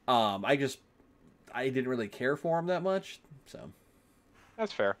 I didn't really care for them that much. So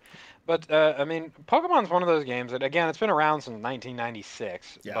that's fair. But I mean, Pokemon's one of those games that, again, it's been around since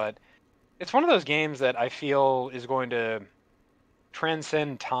 1996. Yeah. But it's one of those games that I feel is going to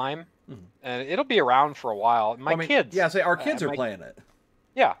transcend time. And it'll be around for a while. My kids. Yeah, our kids are playing it.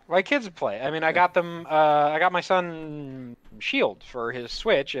 Yeah, my kids play. I mean, I got them. I got my son Shield for his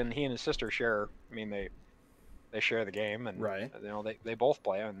Switch, and he and his sister share. I mean, they share the game, and you know they both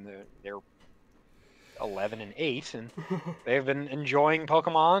play, and they're 11 and 8, and they've been enjoying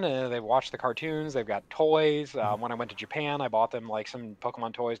Pokemon. They've watched the cartoons. They've got toys. When I went to Japan, I bought them like some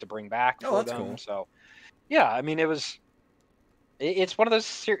Pokemon toys to bring back for them. Cool. So, yeah, I mean, it's one of those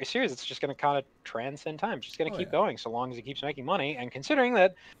series that's just going to kind of transcend time. It's just going to keep going so long as it keeps making money. And considering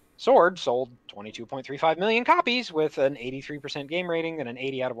that Sword sold 22.35 million copies with an 83% game rating and an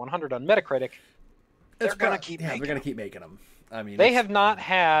 80 out of 100 on Metacritic, they're going to keep making them. They're going to keep making them. I mean, they have not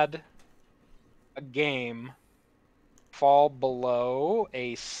had a game fall below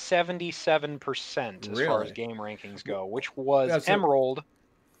a 77% as far as game rankings go, which was Emerald,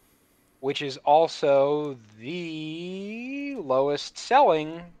 which is also the lowest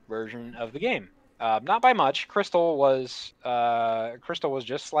selling version of the game. Not by much. Crystal was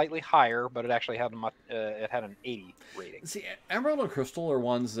just slightly higher, but it actually had an 80 rating. See, Emerald and Crystal are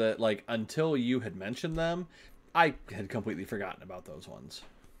ones that, like, until you had mentioned them, I had completely forgotten about those ones.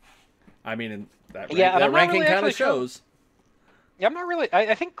 I mean, that ranking kind of shows. Yeah, I'm not really.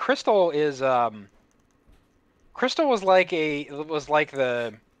 I think Crystal is. Crystal was like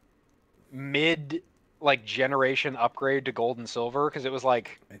the mid generation upgrade to Gold and Silver, because it was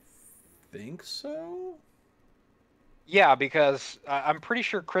like. I think so. Yeah, because I'm pretty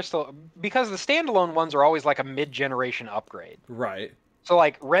sure Crystal, because the standalone ones are always like a mid-generation upgrade. Right. So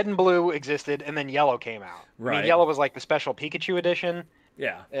like Red and Blue existed, and then Yellow came out. Right. I mean, Yellow was like the special Pikachu edition.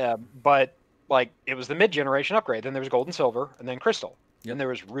 Yeah. But like it was the mid-generation upgrade. Then there was Gold and Silver, and then Crystal. Yep. And there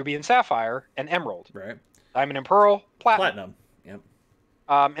was Ruby and Sapphire and Emerald. Right. Diamond and Pearl, Platinum. Yep.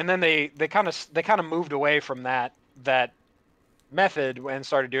 And then they kind of moved away from that method and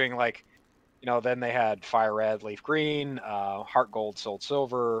started doing like, then they had Fire Red, Leaf Green, Heart Gold, Soul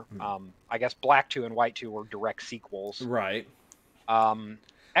Silver. I guess Black 2 and White 2 were direct sequels. Right.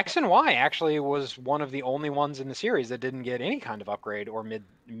 X and Y actually was one of the only ones in the series that didn't get any kind of upgrade or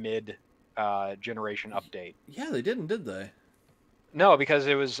mid generation update. Yeah, they didn't, did they? No, because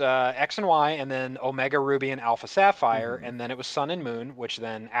it was X and Y, and then Omega Ruby and Alpha Sapphire, and then it was Sun and Moon, which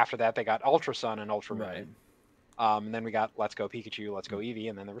then after that they got Ultra Sun and Ultra Moon. Right. And then we got Let's Go Pikachu, Let's Go Eevee,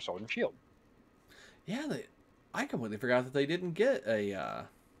 and then there was Sword and Shield. Yeah, I completely forgot that they didn't get a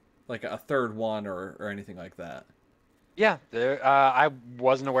like a third one or anything like that. Yeah, I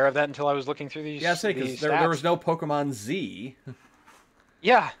wasn't aware of that until I was looking through these. Yeah, say because there was no Pokemon Z.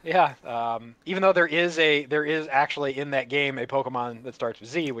 Yeah. Even though there is actually in that game a Pokemon that starts with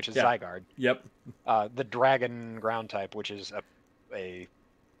Z, which is Zygarde. Yep. The Dragon Ground type, which is a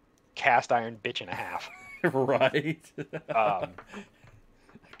cast iron bitch and a half. Right.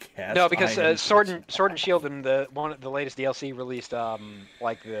 No, because Sword and Shield and the latest DLC released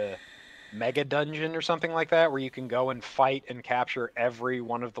like the Mega Dungeon or something like that, where you can go and fight and capture every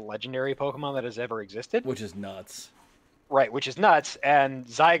one of the legendary Pokemon that has ever existed. Which is nuts. Right, which is nuts, and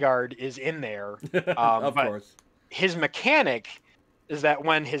Zygarde is in there. Of course. His mechanic is that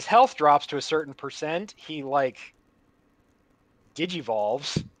when his health drops to a certain percent, he like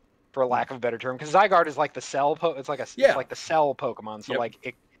digivolves, for lack of a better term, because Zygarde is like the cell. It's like the cell Pokemon. So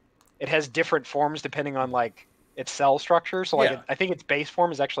like it has different forms depending on like its cell structure. So like I think its base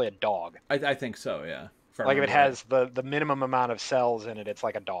form is actually a dog. I think so. Yeah. Like if it has the minimum amount of cells in it, it's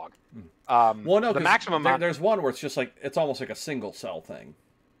like a dog. Well, no, the maximum amount. There's one where it's just like it's almost like a single cell thing.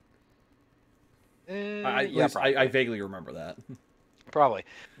 I vaguely remember that. Probably,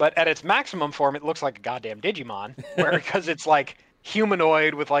 but at its maximum form, it looks like a goddamn Digimon, because it's like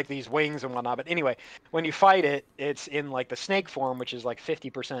humanoid with like these wings and whatnot. But anyway, when you fight it, it's in like the snake form, which is like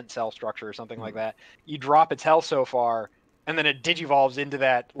 50% cell structure or something like that. You drop its health so far, and then it digivolves into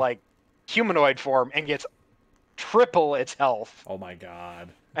that like humanoid form and gets triple its health. Oh my god.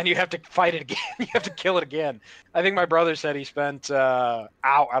 And you have to fight it again. You have to kill it again. I think my brother said he spent I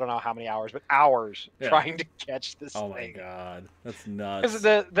don't know how many hours, but hours trying to catch this thing. Oh my god. That's nuts.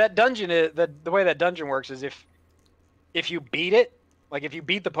 Because that dungeon the way that dungeon works is if you beat it, like if you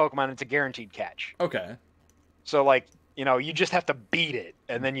beat the Pokemon, it's a guaranteed catch. Okay. So like, you just have to beat it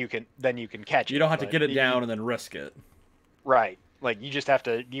and then you can catch it. You don't have to get it down and then risk it. Right. Like you have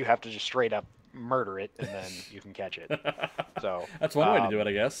to just straight up murder it and then you can catch it. So that's one way to do it,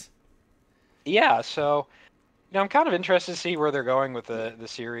 I guess. Yeah, so I'm kind of interested to see where they're going with the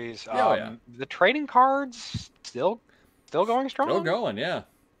series. The trading cards still going strong. Still going, yeah.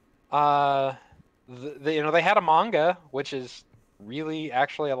 They had a manga which is really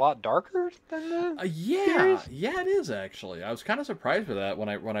actually a lot darker than the series. Yeah, it is actually. I was kind of surprised with that when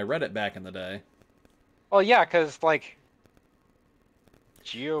I read it back in the day. Well, yeah, because like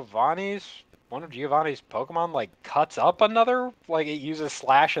one of Giovanni's Pokemon like cuts up another, like it uses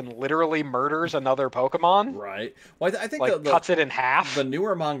slash and literally murders another Pokemon. Right. Well, I think like cuts it in half. The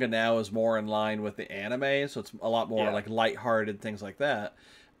newer manga now is more in line with the anime, so it's a lot more like lighthearted things like that.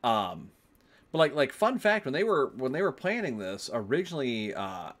 But like fun fact, when they were planning this originally,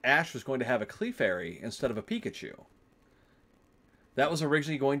 Ash was going to have a Clefairy instead of a Pikachu. That was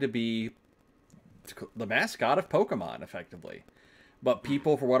originally going to be the mascot of Pokemon, effectively. But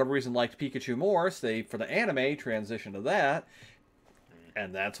people, for whatever reason, liked Pikachu more, so they, for the anime, transitioned to that.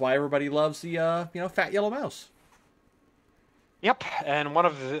 And that's why everybody loves the, fat yellow mouse. Yep, and one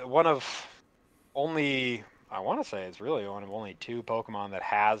of only, I want to say it's really one of only two Pokemon that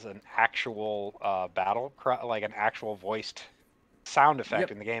has an actual battle cry, like an actual voiced sound effect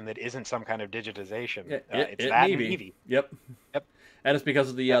in the game that isn't some kind of digitization. It's that and Eevee. Yep. And it's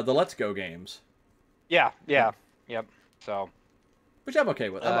because of the Let's Go games. Yep. So. Which I'm okay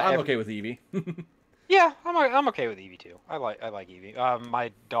with. I'm okay with Eevee. Yeah, I'm okay with Eevee too. I like Eevee.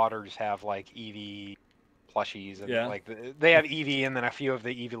 My daughters have like Eevee plushies, and like they have Eevee and then a few of the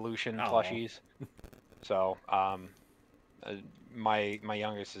Evolution plushies. So my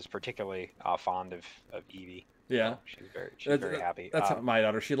youngest is particularly fond of Eevee. Yeah, so she's very happy. That's my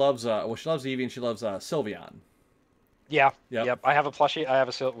daughter. She loves she loves Eevee and she loves Sylveon. Yep. I have a plushie.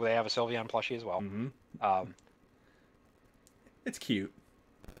 They have a Sylveon plushie as well. Mm-hmm. It's cute.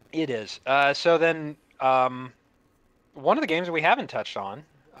 It is. So then, one of the games that we haven't touched on,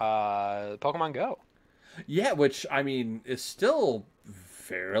 Pokemon Go. Yeah, which, I mean, is still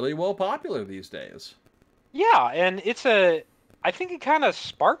fairly well popular these days. Yeah, and I think it kind of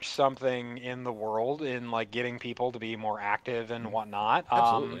sparked something in the world in like getting people to be more active and whatnot.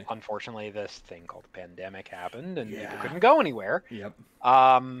 Absolutely. Unfortunately, this thing called the pandemic happened and people couldn't go anywhere. Yep.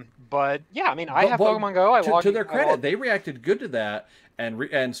 But yeah, I mean, I have Pokemon Go. To their credit, they reacted good to that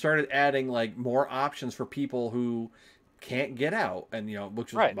and started adding like more options for people who can't get out, and which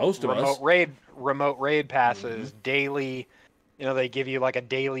is right. most of us. Remote raid passes, daily. They give you like a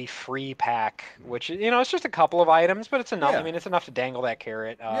daily free pack, which it's just a couple of items, but it's enough. Yeah. I mean, it's enough to dangle that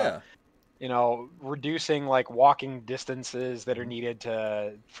carrot. Yeah. Reducing like walking distances that are needed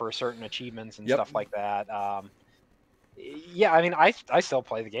for certain achievements and stuff like that. Yeah, I mean, I still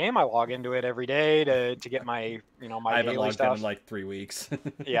play the game. I log into it every day to get my my I haven't daily logged stuff. in like 3 weeks.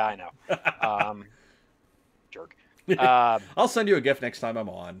 Yeah, I know. Jerk. I'll send you a gift next time I'm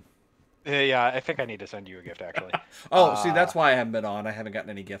on. Yeah, I think I need to send you a gift actually. See, that's why I haven't been on. I haven't gotten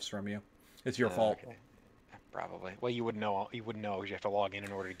any gifts from you. It's your fault. Okay. Probably. Well, you wouldn't know. You wouldn't know because you have to log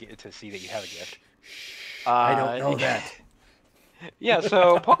in order to see that you have a gift. I don't know that. Yeah.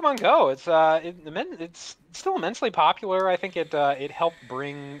 So Pokemon Go, it's still immensely popular. I think it helped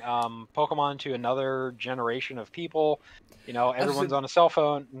bring Pokemon to another generation of people. Everyone's on a cell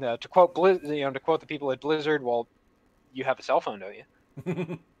phone. To quote to quote the people at Blizzard, well, you have a cell phone, don't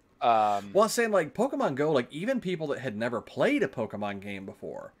you? Well, I'm saying like Pokemon Go, like even people that had never played a Pokemon game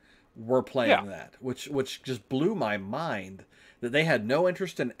before were playing that, which just blew my mind that they had no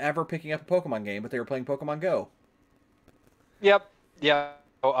interest in ever picking up a Pokemon game, but they were playing Pokemon Go. Yep. Yeah.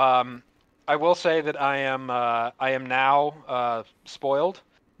 So, I will say that I am now spoiled.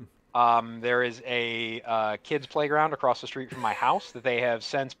 There is a kids playground across the street from my house that they have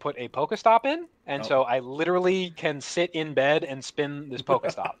since put a Pokestop in, and so I literally can sit in bed and spin this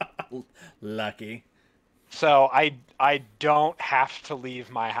Pokestop. Lucky. So I don't have to leave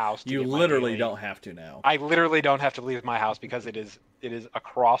my house. You literally don't have to now. I literally don't have to leave my house because it is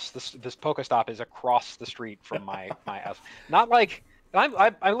across this Pokestop is across the street from my house. Not like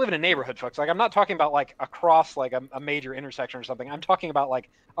I live in a neighborhood, folks. Like I'm not talking about like across like a major intersection or something. I'm talking about like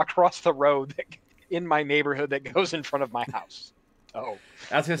across the road in my neighborhood that goes in front of my house. Oh,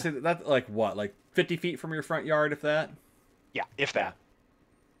 I was gonna say that's like what, like 50 feet from your front yard, if that. Yeah, if that.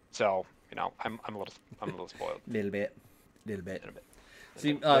 So I'm a little spoiled. Little bit.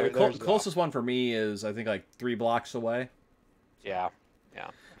 See, the closest one for me is I think like 3 blocks away. Yeah.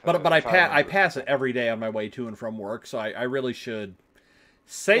 But I pass it every day on my way to and from work, so I really should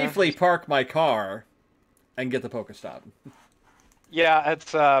safely park my car and get the Pokestop. Yeah,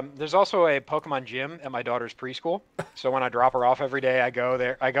 it's there's also a Pokemon gym at my daughter's preschool. So when I drop her off every day, I go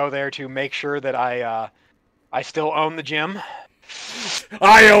there to make sure that I still own the gym.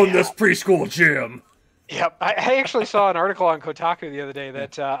 I own this preschool gym. Yep, I actually saw an article on Kotaku the other day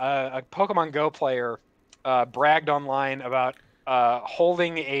that a Pokemon Go player bragged online about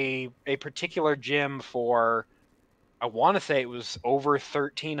holding a particular gym for, I want to say it was over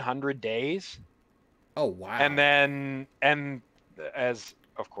 1,300 days. Oh wow! And as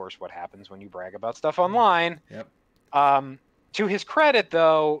of course what happens when you brag about stuff online. Yep. To his credit,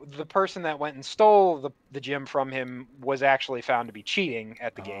 though, the person that went and stole the gym from him was actually found to be cheating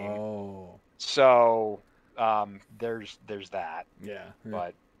at the game. Oh. So there's that. Yeah.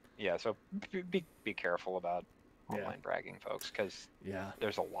 But yeah, so be careful about online bragging, folks, because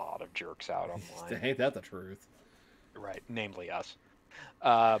there's a lot of jerks out online. Ain't that the truth? Right, namely us.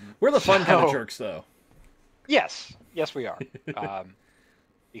 We're the fun kind of jerks, though. Yes, we are.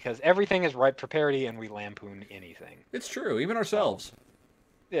 Because everything is ripe for parody, and we lampoon anything. It's true, even ourselves.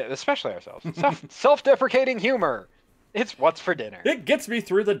 Yeah, especially ourselves. Self-deprecating humor. It's what's for dinner. It gets me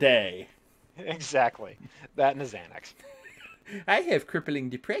through the day. Exactly. That and a Xanax. I have crippling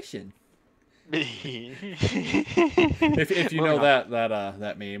depression. if you know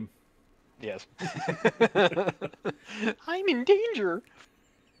that meme. Yes. I'm in danger.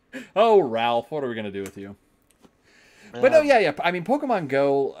 Oh, Ralph, what are we gonna do with you? But no, yeah. I mean, Pokemon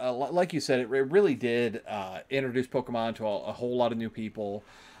Go, like you said, it really did introduce Pokemon to a whole lot of new people.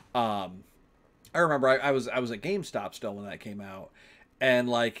 I remember I was at GameStop still when that came out, and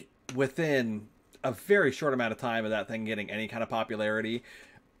like within a very short amount of time of that thing getting any kind of popularity,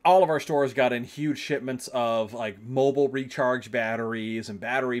 all of our stores got in huge shipments of like mobile recharge batteries and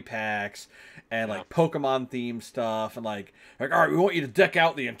battery packs and like Pokemon themed stuff, and like all right, we want you to deck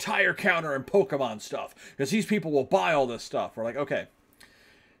out the entire counter in Pokemon stuff because these people will buy all this stuff. We're like, okay,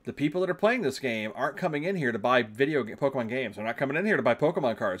 the people that are playing this game aren't coming in here to buy Pokemon games. They're not coming in here to buy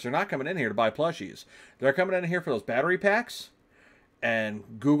Pokemon cards. They're not coming in here to buy plushies. They're coming in here for those battery packs and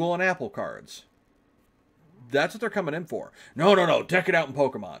Google and Apple cards. That's what they're coming in for. No, deck it out in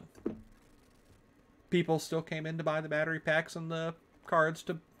Pokemon. People still came in to buy the battery packs and the cards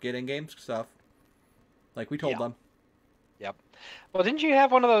to get in-game stuff. Like we told them. Yep. Well, didn't you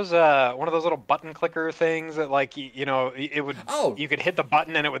have one of those little button clicker things that like it would you could hit the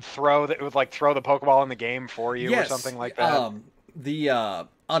button and it would throw the Pokeball in the game for you or something like that? The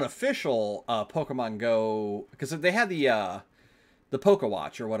unofficial Pokemon Go, because they had the Poke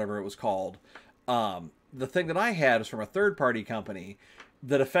Watch or whatever it was called. The thing that I had was from a third party company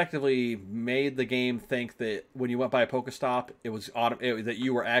that effectively made the game think that when you went by a Pokestop, it was that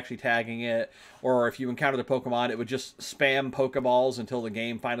you were actually tagging it, or if you encountered a Pokemon, it would just spam Pokeballs until the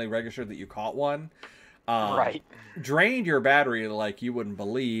game finally registered that you caught one. Right. Drained your battery like you wouldn't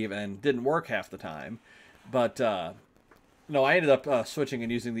believe, and didn't work half the time. But no, I ended up switching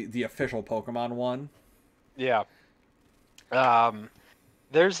and using the official Pokemon one. Yeah.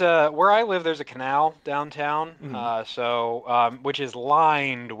 There's where I live. There's a canal downtown, which is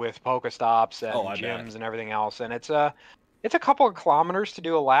lined with Pokestops and gyms and everything else, and it's a couple of kilometers to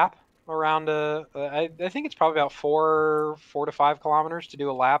do a lap around. I think it's probably about 4 to 5 kilometers to do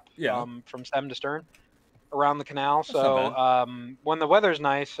a lap. From stem to stern around the canal. So when the weather's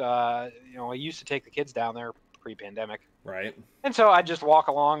nice, I used to take the kids down there pre-pandemic. Right. And so I just walk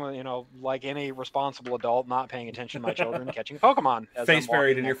along, like any responsible adult, not paying attention to my children, catching Pokemon. Face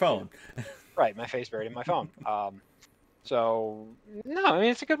buried in your phone. Right, my face buried in my phone. So, no, I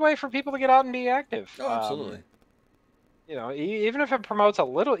mean, it's a good way for people to get out and be active. Oh, absolutely. Even if it promotes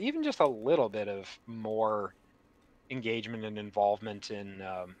even just a little bit of more engagement and involvement in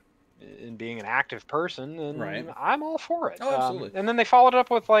being an active person, and I'm all for it. Oh, absolutely. And then they followed it up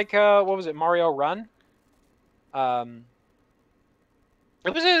with, like, what was it, Mario Run?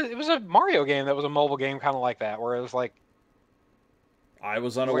 It was a Mario game that was a mobile game, kind of like that, where it was like. I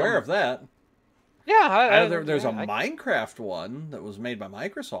was unaware of that. Yeah, there's a Minecraft one that was made by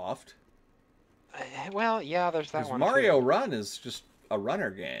Microsoft. Well, yeah, there's that one. Mario Run is just a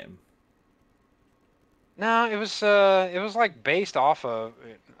runner game. No, it was like based off of.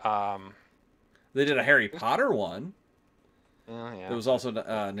 They did a Harry Potter one. Yeah. It was also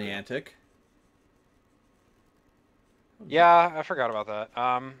Niantic. Yeah, I forgot about that.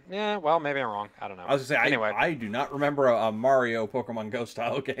 Yeah, well, maybe I'm wrong. I don't know. I was gonna say, anyway, I do not remember a Mario Pokemon Go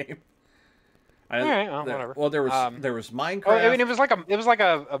style game. All right, whatever. Well, there was Minecraft. Oh, I mean, it was like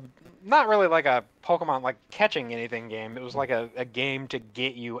a not really like a Pokemon like catching anything game. It was like a game to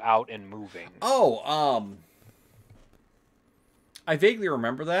get you out and moving. Oh, I vaguely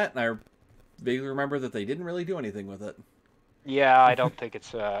remember that, and I vaguely remember that they didn't really do anything with it. Yeah, I don't think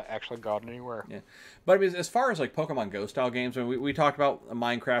it's actually gone anywhere. Yeah, but I mean, as far as like Pokemon Go style games, I mean, we talked about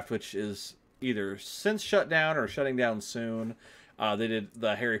Minecraft, which is either since shut down or shutting down soon. They did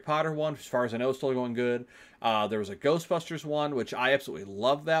the Harry Potter one, which as far as I know, is still going good. There was a Ghostbusters one, which I absolutely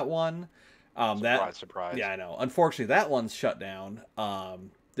loved that one. Surprise. Yeah, I know. Unfortunately, that one's shut down.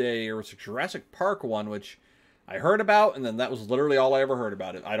 There was a Jurassic Park one, which I heard about, and then that was literally all I ever heard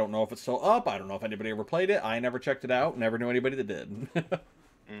about it. I don't know if it's still up. I don't know if anybody ever played it. I never checked it out. Never knew anybody that did.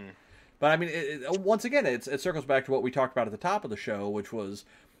 But I mean, once again, it circles back to what we talked about at the top of the show, which was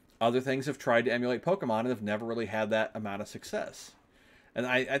other things have tried to emulate Pokemon and have never really had that amount of success. And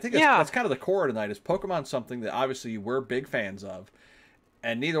I think that's kind of the core tonight, is Pokemon something that obviously we're big fans of,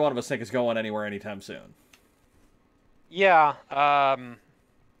 and neither one of us think is going anywhere anytime soon. Yeah,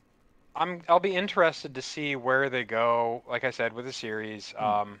 I'll be interested to see where they go, like I said, with the series.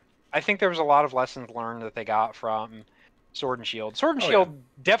 I think there was a lot of lessons learned that they got from Sword and Shield. Sword and Shield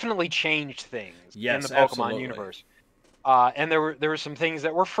definitely changed things in the Pokemon universe. And there were some things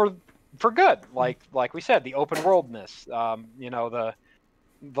that were for good, like we said, the open worldness.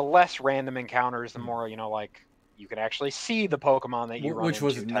 The less random encounters, the more like you could actually see the Pokemon that you run into.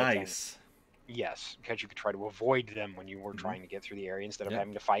 Which was nice. Yes, because you could try to avoid them when you were trying to get through the area instead of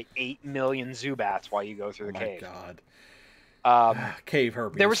having to fight 8 million Zubats while you go through the cave. Oh my God. Cave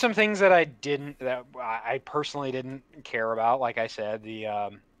herpes. There were some things that I personally didn't care about. Like I said, the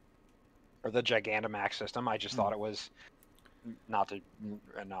Gigantamax system. I just thought it was not to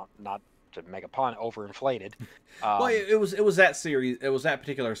make a pun, overinflated. Well, it was that series. It was that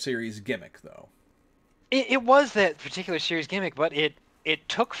particular series gimmick, though. It was that particular series gimmick, but it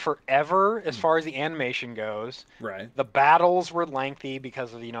took forever as far as the animation goes. Right. The battles were lengthy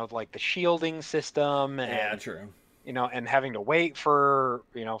because of like the shielding system. And, yeah, true. And having to wait for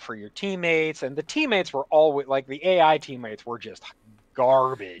for your teammates, and the teammates were always like the AI teammates were just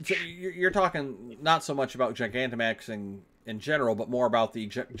garbage. So you're talking not so much about Gigantamax in general, but more about the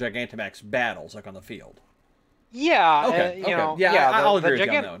Gigantamax battles, like on the field. Yeah. Okay. I'll agree with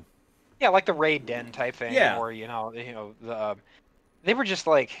you on that one. Yeah, like the raid den type thing. Yeah. Or they were just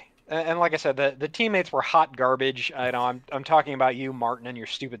like, and like I said, the teammates were hot garbage. I'm talking about you, Martin, and your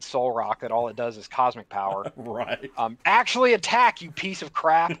stupid Soul Rock that all it does is cosmic power. Right. Actually attack, you piece of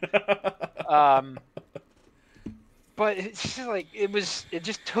crap. but it's just like it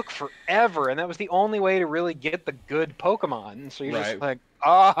just took forever, and that was the only way to really get the good Pokemon. And so you're just Right. like,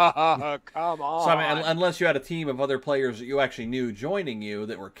 come So I mean, on. unless you had a team of other players that you actually knew joining you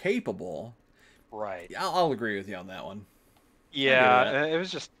that were capable, Right. yeah, I'll agree with you on that one. I'll give you that. Yeah, it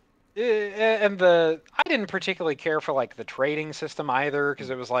was just, I didn't particularly care for like the trading system either, because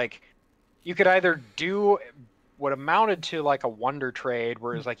it was like you could either do what amounted to like a wonder trade,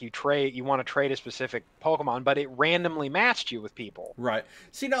 whereas like you want to trade a specific Pokemon, but it randomly matched you with people. Right.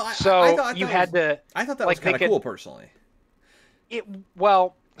 See, no, So you had to I thought that was like kind of cool personally.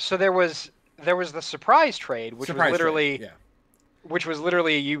 well, so there was the surprise trade, which was Surprise trade,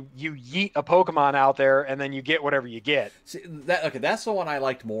 literally yeah. you yeet a Pokemon out there and then you get whatever you get. See, that's the one I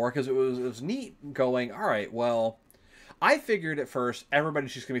liked more because it was neat going. All right, well, I figured at first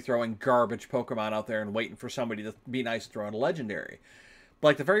everybody's just gonna be throwing garbage Pokemon out there and waiting for somebody to be nice and throw out a legendary. But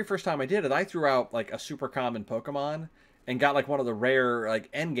like the very first time I did it, I threw out like a super common Pokemon and got like one of the rare like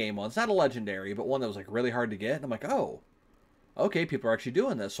end game ones, not a legendary, but one that was like really hard to get. And I'm like, oh, okay, people are actually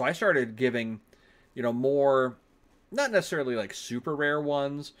doing this. So I started giving, more, not necessarily like super rare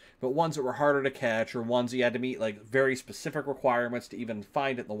ones, but ones that were harder to catch or ones that you had to meet like very specific requirements to even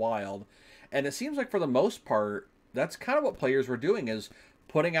find it in the wild. And it seems like for the most part, that's kind of what players were doing is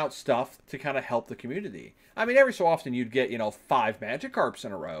putting out stuff to kind of help the community. I mean, every so often you'd get, 5 Magikarps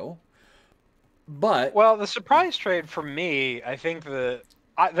in a row. But Well, the surprise trade for me, I think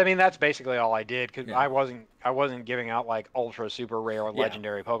I mean that's basically all I did because yeah. I wasn't giving out like ultra super rare or Yeah.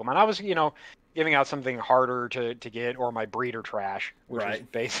 legendary Pokemon. I was giving out something harder to get or my breeder trash, which was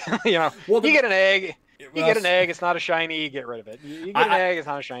basically well, you get an egg. You get an egg, it's not a shiny, you get rid of it. You get an egg, it's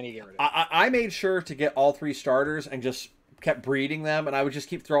not a shiny, you get rid of it. I made sure to get all 3 starters and just kept breeding them, and I would just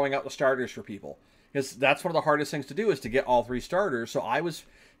keep throwing out the starters for people. Because that's one of the hardest things to do is to get all 3 starters, so I was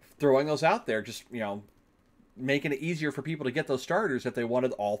throwing those out there, just, making it easier for people to get those starters if they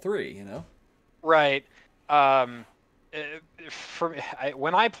wanted all 3, Right. When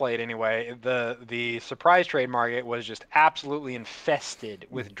I played anyway, the surprise trade market was just absolutely infested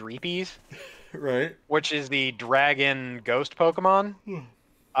with Dreepies. Right. Which is the dragon ghost Pokemon.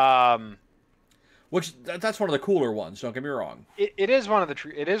 Which that's one of the cooler ones. Don't get me wrong. It is one of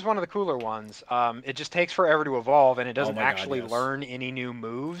the cooler ones. It just takes forever to evolve, and it doesn't actually learn any new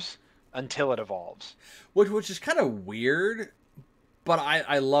moves until it evolves. Which is kind of weird, but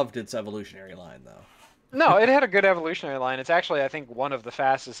I loved its evolutionary line though. No, it had a good evolutionary line. It's actually, I think, one of the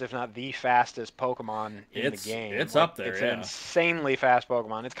fastest, if not the fastest Pokemon in the game. It's up there, It's an insanely fast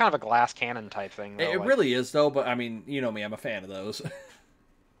Pokemon. It's kind of a glass cannon type thing. Though, it really is, though, but I mean, you know me, I'm a fan of those.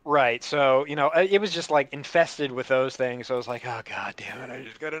 Right, so, it was just, like, infested with those things, so I was like, oh, god damn it, I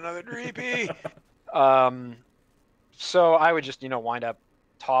just got another Dreepy! So I would just, wind up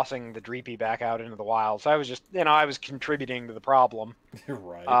tossing the Dreepy back out into the wild. So I was just, I was contributing to the problem.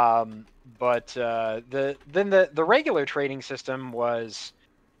 Right. But the regular trading system was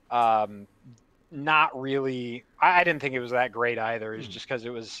not really. I didn't think it was that great either. It's just because it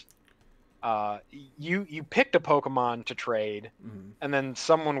was you picked a Pokemon to trade, and then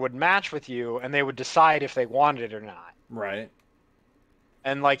someone would match with you, and they would decide if they wanted it or not. Right.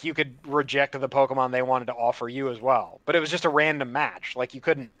 And like you could reject the Pokemon they wanted to offer you as well, but it was just a random match. Like you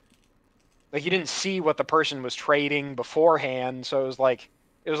didn't see what the person was trading beforehand, so it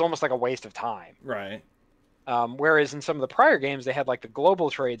was almost like a waste of time. Right. Whereas in some of the prior games, they had like the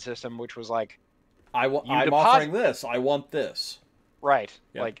global trade system, which was like, I'm offering this. I want this. Right.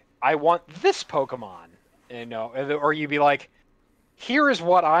 Yep. Like I want this Pokemon, or you'd be like, here is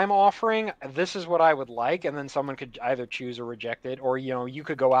what I'm offering. This is what I would like, and then someone could either choose or reject it, or you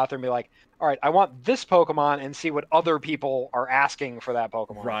could go out there and be like, all right, I want this Pokemon, and see what other people are asking for that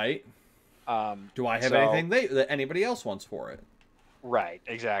Pokemon. Right. Do I have anything that anybody else wants for it? Right.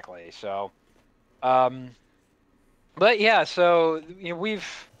 Exactly. So, but yeah, so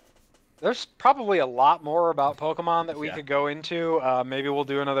there's probably a lot more about Pokemon that we could go into. Maybe we'll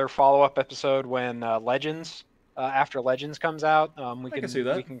do another follow-up episode when Legends. After Legends comes out, we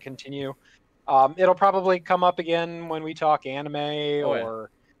can continue. It'll probably come up again when we talk anime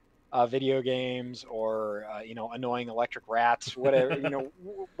or video games or annoying electric rats, whatever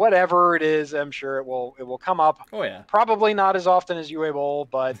whatever it is. I'm sure it will come up. Oh yeah. Probably not as often as UA Bowl,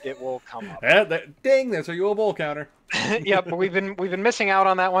 but it will come up. Ding! There's a UA Bowl counter. Yeah, but we've been missing out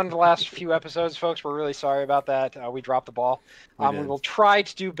on that one the last few episodes, folks. We're really sorry about that. We dropped the ball. We will try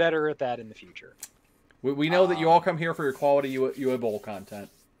to do better at that in the future. We know that you all come here for your quality UA Bowl content.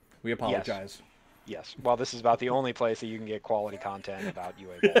 We apologize. Yes. Well, this is about the only place that you can get quality content about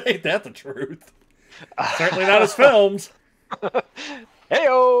UA Bowl. Ain't that the truth? Certainly not as films.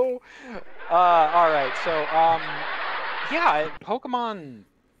 Heyo. All right. So yeah, Pokemon.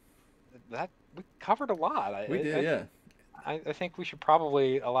 That we covered a lot. We did, yeah. I think we should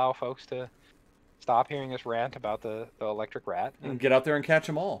probably allow folks to stop hearing us rant about the electric rat and get out there and catch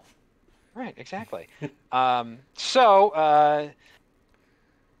them all. Right, exactly.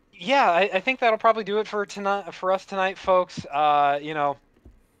 Yeah, I think that'll probably do it for tonight, for us tonight, folks.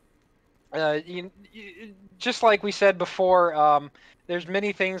 Just like we said before, there's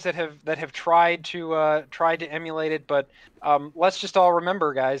many things that have tried to emulate it, but let's just all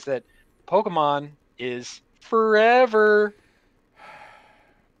remember, guys, that Pokemon is forever.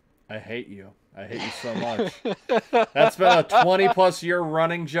 I hate you. I hate you so much. That's been a 20+ year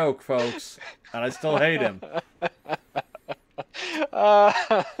running joke, folks, and I still hate him.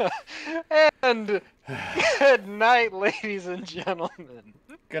 And good night, ladies and gentlemen.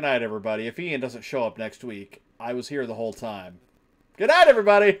 Good night, everybody. If Ian doesn't show up next week, I was here the whole time. Good night,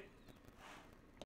 everybody.